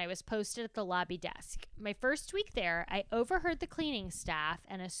time, and I was posted at the lobby desk. My first week there, I overheard the cleaning staff,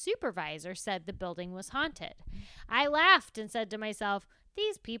 and a supervisor said the building was haunted. I laughed and said to myself,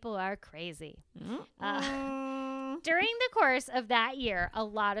 these people are crazy. During the course of that year, a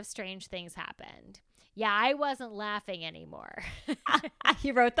lot of strange things happened. Yeah, I wasn't laughing anymore.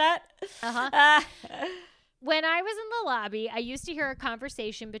 You wrote that? Uh-huh. When I was in the lobby, I used to hear a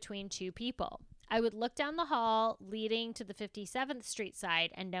conversation between two people. I would look down the hall leading to the 57th Street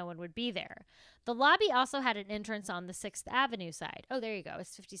side, and no one would be there. The lobby also had an entrance on the 6th Avenue side. Oh, there you go.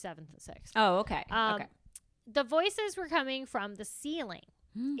 It's 57th and 6th. Oh, okay. Okay. The voices were coming from the ceiling.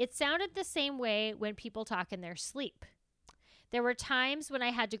 It sounded the same way when people talk in their sleep. There were times when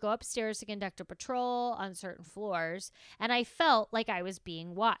I had to go upstairs to conduct a patrol on certain floors, and I felt like I was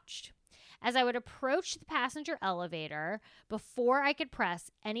being watched. As I would approach the passenger elevator, before I could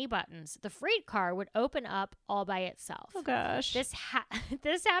press any buttons, the freight car would open up all by itself. Oh, gosh. This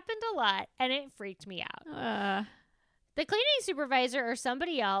happened a lot, and it freaked me out. The cleaning supervisor or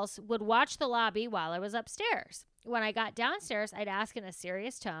somebody else would watch the lobby while I was upstairs. When I got downstairs, I'd ask in a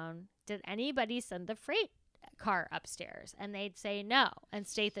serious tone, did anybody send the freight car upstairs? And they'd say no and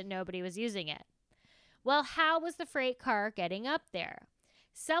state that nobody was using it. Well, how was the freight car getting up there?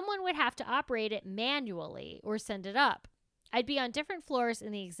 Someone would have to operate it manually or send it up. I'd be on different floors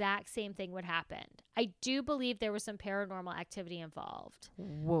and the exact same thing would happen. I do believe there was some paranormal activity involved.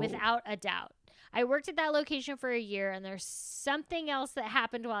 Whoa. Without a doubt. I worked at that location for a year, and there's something else that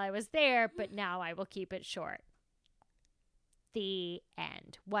happened while I was there, but now I will keep it short. The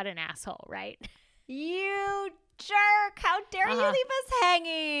end. What an asshole, right? You jerk. How dare you leave us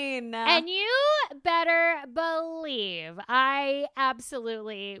hanging? And you better believe I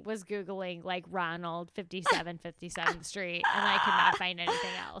absolutely was Googling like Ronald 57th Street, and I could not find anything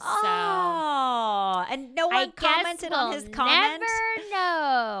else. So Oh, and no one commented on his comment? Never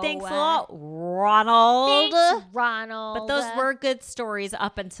know. Thanks a lot, Ronald. Thanks, Ronald. But those were good stories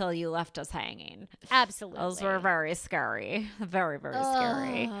up until you left us hanging. absolutely. Those were very scary. Very, very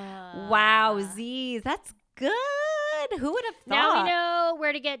scary. Ugh. Wow, Z's. That's good. Who would have thought? Now we know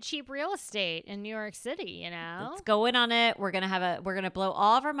where to get cheap real estate in New York City, you know? Let's go in on it. We're gonna blow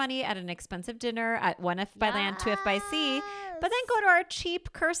all of our money at an expensive dinner at 1F by land, 2F by sea, but then go to our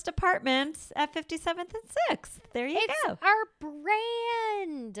cheap cursed apartment at 57th and 6th. There you go. Our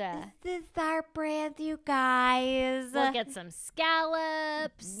brand. This is our brand, you guys. We'll get some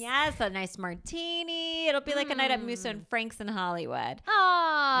scallops. Yes, a nice martini. It'll be like a night at Musso and Frank's in Hollywood.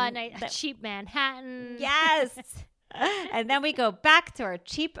 Oh, cheap Manhattan. Yes. And then we go back to our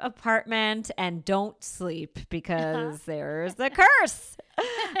cheap apartment and don't sleep because there's a curse.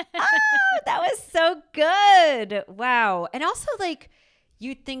 Oh, that was so good. Wow. And also, like,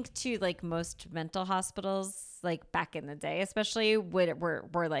 you'd think too, like most mental hospitals, like back in the day, especially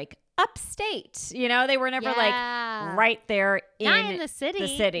were like upstate. You know, they were never like right there Not in the city. The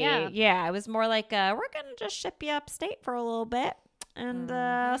city. Yeah. Yeah, it was more like we're gonna just ship you upstate for a little bit, and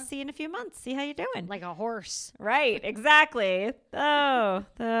see you in a few months. See how you doing. Like a horse. Right, exactly. Oh,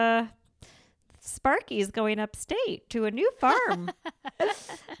 the Sparky's going upstate to a new farm,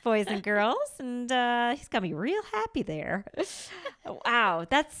 boys and girls, and he's gonna be real happy there. Wow,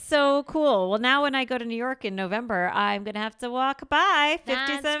 that's so cool. Well, now when I go to New York in November, I'm gonna have to walk by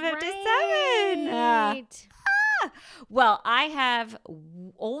 5757. Right. Well, I have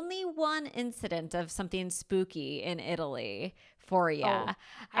only one incident of something spooky in Italy for you. Oh,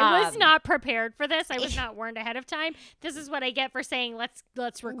 I was not prepared for this. I was not warned ahead of time. This is what I get for saying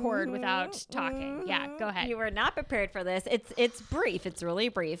let's record without talking. Yeah, go ahead. You were not prepared for this. It's brief. It's really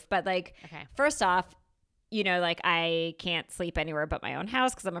brief. But like, Okay. first off, you know, like I can't sleep anywhere but my own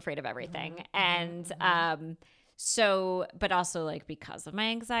house because I'm afraid of everything. And so, but also like because of my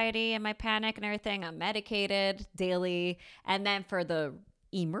anxiety and my panic and everything, I'm medicated daily. And then for the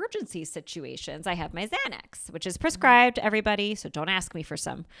emergency situations, I have my Xanax, which is prescribed, everybody. So don't ask me for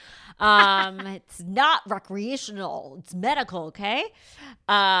some. It's not recreational. It's medical. Okay.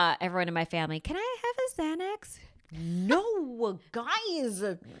 Everyone in my family, can I have a Xanax? No, guys.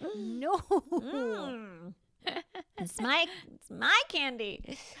 No. It's my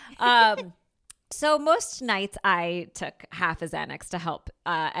candy. So most nights I took half a Xanax to help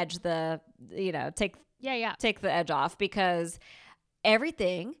edge the, take Yeah. the edge off because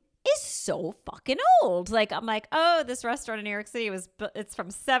everything is so fucking old. Like I'm like, oh, this restaurant in New York City it's from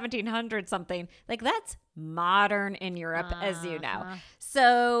 1700 something. Like that's modern in Europe, as you know.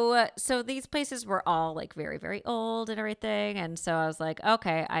 So these places were all like very, very old and everything. And so I was like,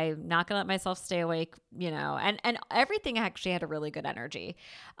 okay, I'm not gonna let myself stay awake, and everything actually had a really good energy.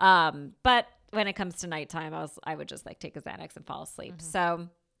 But when it comes to nighttime, I would just like take a Xanax and fall asleep. So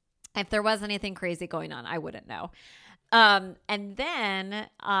if there was anything crazy going on, I wouldn't know. And then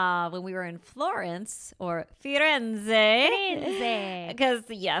when we were in Florence or Firenze, because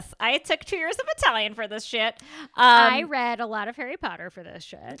yes, I took 2 years of Italian for this shit. I read a lot of Harry Potter for this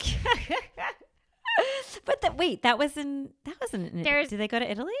shit. But that wasn't in There's- did they go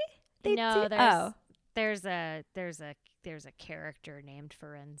to Italy? They No, did? there's a character named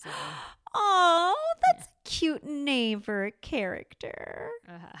Firenze. Oh, that's a cute name for a character.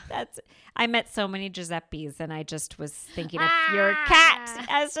 I met so many Giuseppes, and I just was thinking of your cat.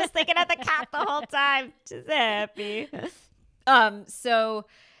 I was just thinking of the cat the whole time, Giuseppe. So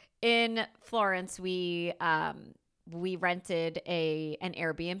in Florence, we rented an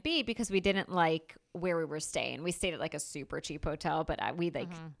Airbnb because we didn't like where we were staying. We stayed at like a super cheap hotel, but we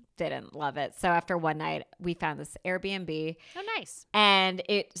didn't love it. So after one night, we found this Airbnb. Oh, nice. And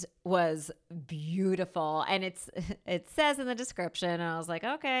it was beautiful. And it says in the description, and I was like,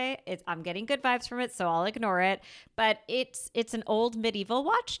 okay, I'm getting good vibes from it, so I'll ignore it. But it's an old medieval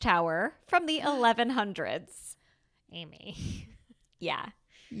watchtower from the 1100s. Amy. Yeah.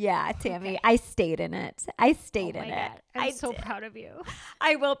 Yeah, Tammy. Okay. I stayed in it. I stayed in it. God. I'm so proud of you.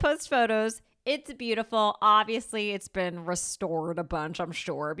 I will post photos. It's beautiful. Obviously, it's been restored a bunch, I'm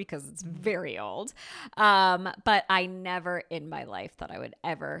sure, because it's very old. But I never in my life thought I would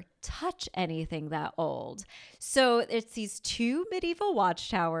ever touch anything that old. So it's these two medieval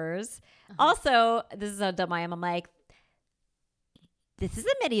watchtowers. Also, this is so dumb I am. I'm like, this is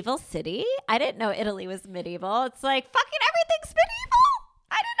a medieval city? I didn't know Italy was medieval. It's like, fucking everything's medieval.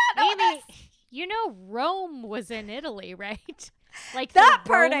 I did not know Amy, this. you know Rome was in Italy, right? Like that the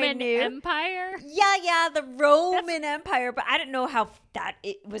part Roman I knew. Empire. Yeah, the Roman Empire, but I didn't know how that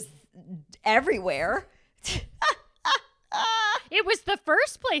it was everywhere. It was the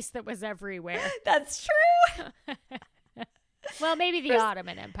first place that was everywhere. That's true. Well, maybe the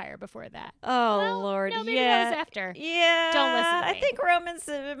Ottoman Empire before that. Oh, well, Lord, no, maybe yeah. that was after. Yeah, Don't listen to me. I think Romans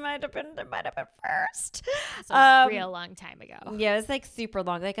might have been first. It's a real long time ago. Yeah, it's like super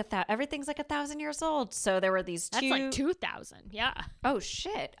long. Like everything's like 1,000 years old. So there were these two. That's like 2000. Yeah. Oh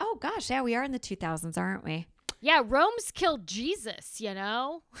shit. Oh gosh. Yeah, we are in the 2000s, aren't we? Yeah, Rome's killed Jesus. You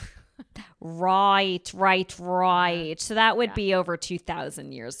know. Right. So that would be over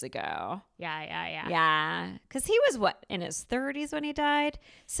 2,000 years ago. Yeah. Yeah, because he was in his 30s when he died.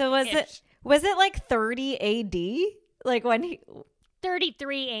 So was it like 30 AD? Like when he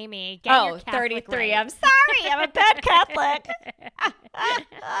 33, Amy. Get your Catholic 33. Right. I'm sorry. I'm a bad Catholic.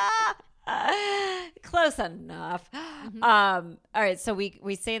 Close enough. All right, so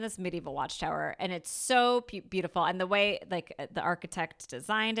we stay in this medieval watchtower, and it's so beautiful, and the way like the architect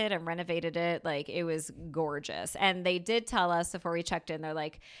designed it and renovated it, like it was gorgeous. And they did tell us before we checked in, they're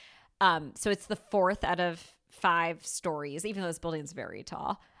like, so it's the 4th out of 5 stories, even though this building's very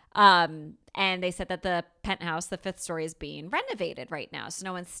tall. And they said that the penthouse, the 5th story, is being renovated right now, so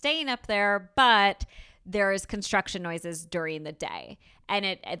no one's staying up there, but there's construction noises during the day,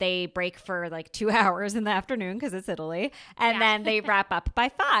 and they break for like 2 hours in the afternoon because it's Italy, and then they wrap up by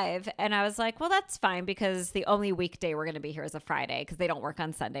 5. And I was like, well, that's fine, because the only weekday we're going to be here is a Friday, because they don't work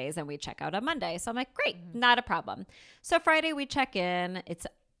on Sundays and we check out on Monday. So I'm like, great, not a problem. So Friday we check in. It's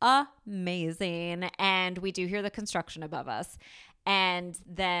amazing, and we do hear the construction above us. And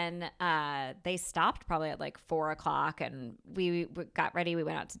then they stopped probably at like 4 o'clock, and we got ready. We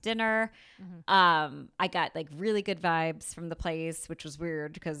went out to dinner. I got like really good vibes from the place, which was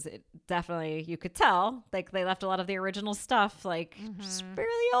weird because it definitely, you could tell, like they left a lot of the original stuff, like just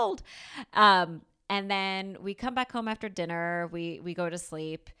fairly old. And then we come back home after dinner. We go to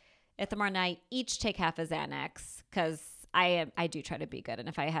sleep. At the morning, I each take half a Xanax because I do try to be good, and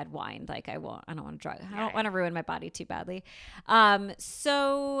if I had wine, like I don't want to ruin my body too badly.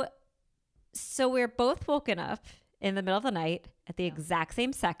 So we're both woken up in the middle of the night at the exact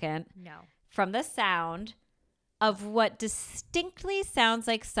same second from the sound of what distinctly sounds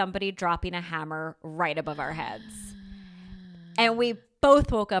like somebody dropping a hammer right above our heads. And we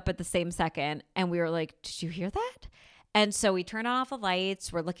both woke up at the same second, and we were like, did you hear that? And so we turn off the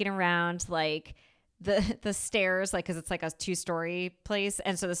lights. We're looking around, like the stairs, like, because it's like a 2-story place,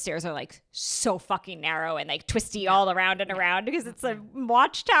 and so the stairs are like so fucking narrow and like twisty all around and around because it's a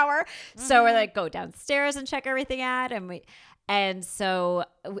watchtower. So we're like, go downstairs and check everything out, and so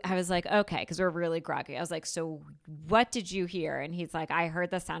I was like, okay, because we're really groggy. I was like, so what did you hear? And he's like, I heard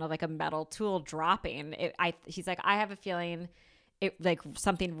the sound of like a metal tool dropping. He's like, I have a feeling it like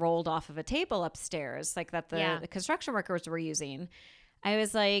something rolled off of a table upstairs, like that the construction workers were using. I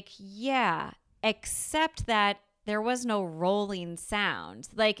was like, yeah. Except that there was no rolling sound.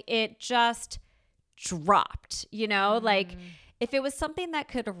 Like it just dropped, like if it was something that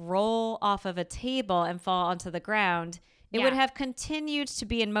could roll off of a table and fall onto the ground, it would have continued to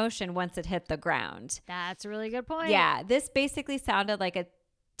be in motion once it hit the ground. That's a really good point. Yeah. This basically sounded like a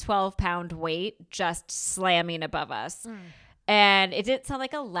 12-pound weight just slamming above us. And it didn't sound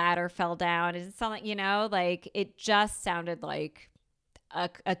like a ladder fell down. It didn't sound like, like it just sounded like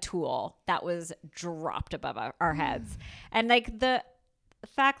a tool that was dropped above our heads. And like the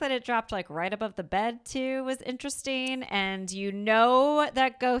fact that it dropped like right above the bed too was interesting. And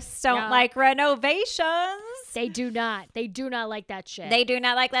that ghosts don't like renovations. They do not like that shit. They do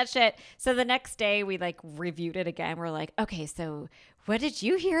not like that shit. So the next day we like reviewed it again. We're like, okay, so what did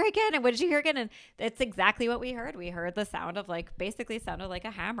you hear again? And what did you hear again? And it's exactly what we heard. We heard the sound of like, basically sounded like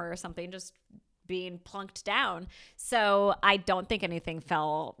a hammer or something just being plunked down. So I don't think anything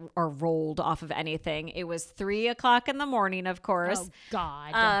fell or rolled off of anything. It was 3 o'clock in the morning, of course. Oh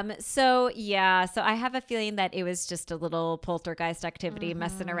God. So I have a feeling that it was just a little poltergeist activity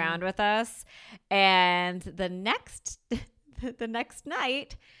messing around with us. And the next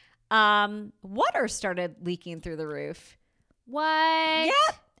night, water started leaking through the roof. What?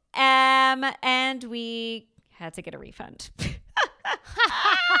 Yep. And we had to get a refund.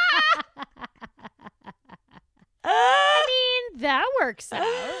 I mean, that works out.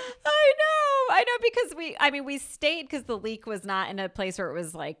 I know because we stayed because the leak was not in a place where it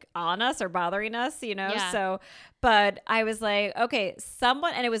was like on us or bothering us, so, but I was like, okay,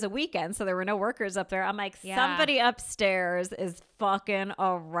 and it was a weekend, so there were no workers up there. I'm like, somebody upstairs is fucking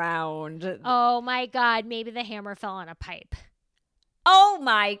around. Oh my God, maybe the hammer fell on a pipe. Oh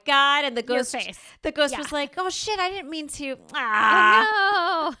my God. And the ghost was like, oh shit, I didn't mean to.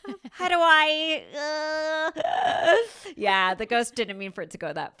 Oh no. How do I? Yeah, the ghost didn't mean for it to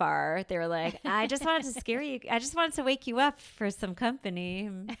go that far. They were like, I just wanted to scare you. I just wanted to wake you up for some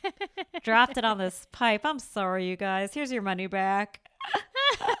company. Dropped it on this pipe. I'm sorry, you guys. Here's your money back.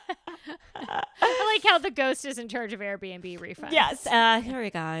 I like how the ghost is in charge of Airbnb refunds. Yes. Here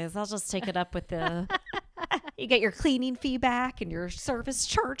you guys. I'll just take it up with the... You get your cleaning fee back and your service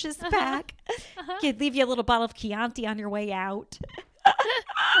charges back. Leave you a little bottle of Chianti on your way out.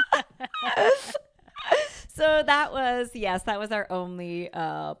 So that was our only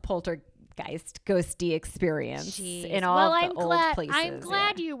poltergeist ghosty experience Jeez. in all well, of the I'm old glad. places. I'm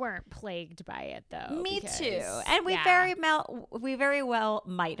glad you weren't plagued by it, though. Me because- too. And we very well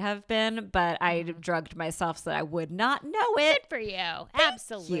might have been, but I drugged myself so that I would not know it. Good for you.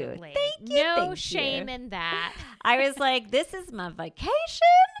 Absolutely. Thank you. No Thank shame you. in that. I was like, this is my vacation.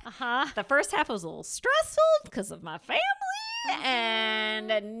 Uh-huh. The first half was a little stressful because of my family.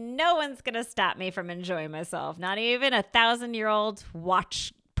 And no one's going to stop me from enjoying myself. Not even a 1,000-year-old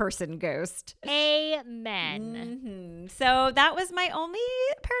watch person ghost. Amen. So that was my only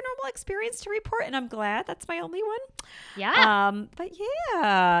paranormal experience to report. And I'm glad that's my only one. Yeah. But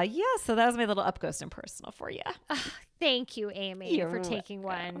yeah. So that was my little up close and personal for you. Thank you, Amy, You're for taking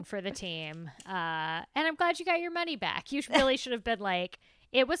welcome. one for the team. And I'm glad you got your money back. You really should have been like,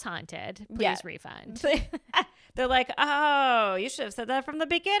 it was haunted. Please Yeah. refund. They're like, oh, you should have said that from the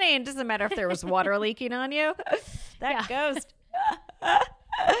beginning. Doesn't matter if there was water leaking on you. That ghost.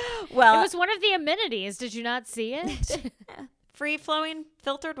 Well, It was one of the amenities. Did you not see it? free flowing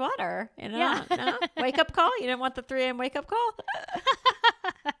filtered water. Yeah. No? Wake up call. You didn't want the 3 a.m. wake up call.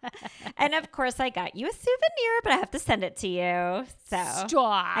 And of course, I got you a souvenir, but I have to send it to you. So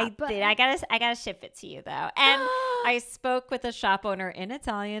Stop. I did. I gotta ship it to you though. And I spoke with a shop owner in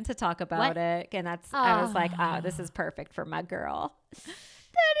Italian to talk about it, and I was like, oh, this is perfect for my girl.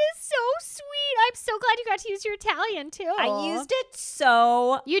 That is so sweet. I'm so glad you got to use your Italian too. I used it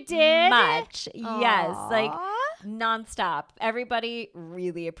so You did? much. Yes, like Aw. nonstop. Everybody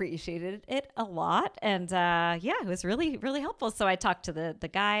really appreciated it a lot, and it was really, really helpful. So I talked to the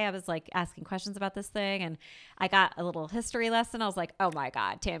guy. I was like asking questions about this thing, and I got a little history lesson. I was like, oh my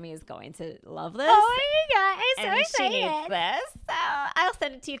god, Tammy is going to love this. Oh my god, I'm so and excited. she needs this. So I'll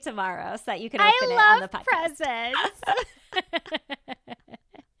send it to you tomorrow so that you can open I it love on the podcast. presents.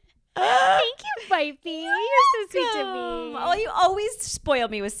 Thank you, Pipey. You're so sweet to me. Oh, you always spoil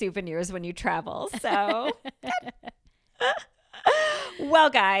me with souvenirs when you travel. So, well,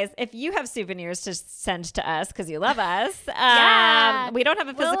 guys, if you have souvenirs to send to us because you love us, we don't have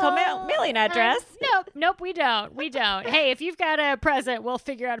a physical mailing address. Nope, we don't. Hey, if you've got a present, we'll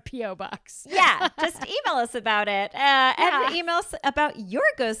figure out a P.O. box. Yeah, just email us about it. And email us about your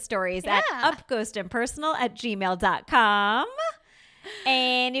ghost stories at upghostandpersonal@gmail.com.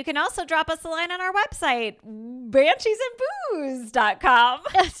 And you can also drop us a line on our website, bansheesandbooze.com.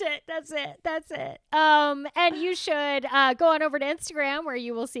 That's it. And you should go on over to Instagram where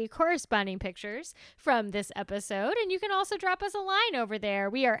you will see corresponding pictures from this episode. And you can also drop us a line over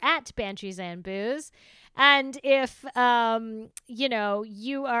there. We are at Banshees and Booze. And if, you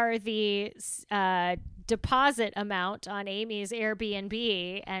are the deposit amount on Amy's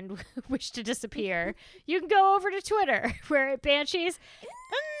Airbnb and wish to disappear, you can go over to Twitter. We're at Banshees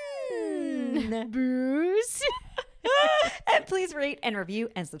and Booze. And please rate and review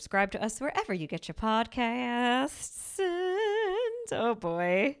and subscribe to us wherever you get your podcasts. And oh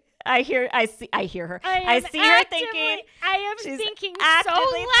boy, I see her. I see her thinking. I am She's thinking so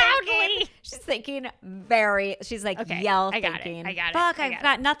actively loudly. thinking. She's thinking she's like Okay, yell I got it, thinking. I got it, Fuck, I I've got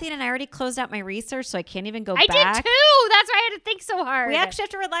got nothing and I already closed out my research, so I can't even go I back. did too. That's why I had to think so hard. We actually have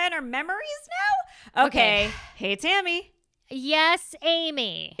to rely on our memories now? Okay. Hey, Tammy. Yes,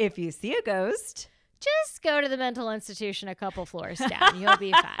 Amy. If you see a ghost, Just go to the mental institution a couple floors down. You'll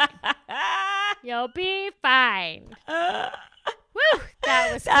be fine. You'll be fine. Woo!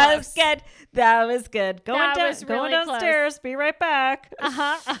 That was close. That was good. That was Going really downstairs. Be right back.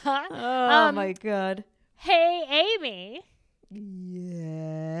 Uh-huh. Oh my god. Hey, Amy.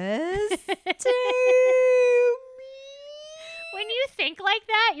 Yes. When you think like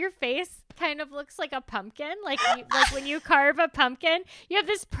that, your face kind of looks like a pumpkin. Like when you carve a pumpkin, you have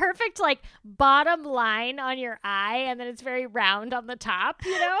this perfect like bottom line on your eye, and then it's very round on the top.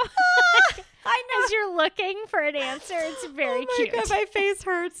 You know, I know. as you're looking for an answer, it's very cute. God, my face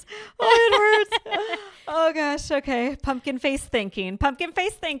hurts. Oh, it hurts. Oh gosh. Okay. Pumpkin face thinking.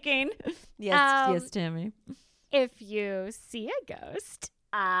 Yes, yes, Tammy. If you see a ghost,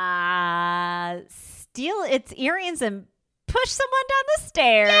 Steal its earrings and push someone down the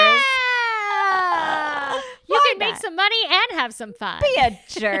stairs. yeah! You Why can make not? some money and have some fun. Be a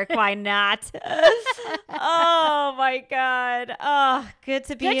jerk. Why not? Oh my God. Oh, good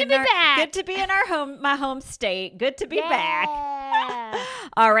to be back. Good to be in my home state. Good to be back. Yeah.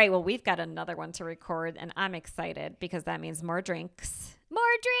 All right. Well, we've got another one to record, and I'm excited because that means more drinks More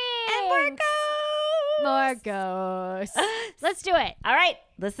drinks. and more ghosts. More ghosts. Let's do it. All right.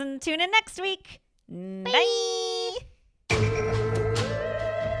 Tune in next week. Bye.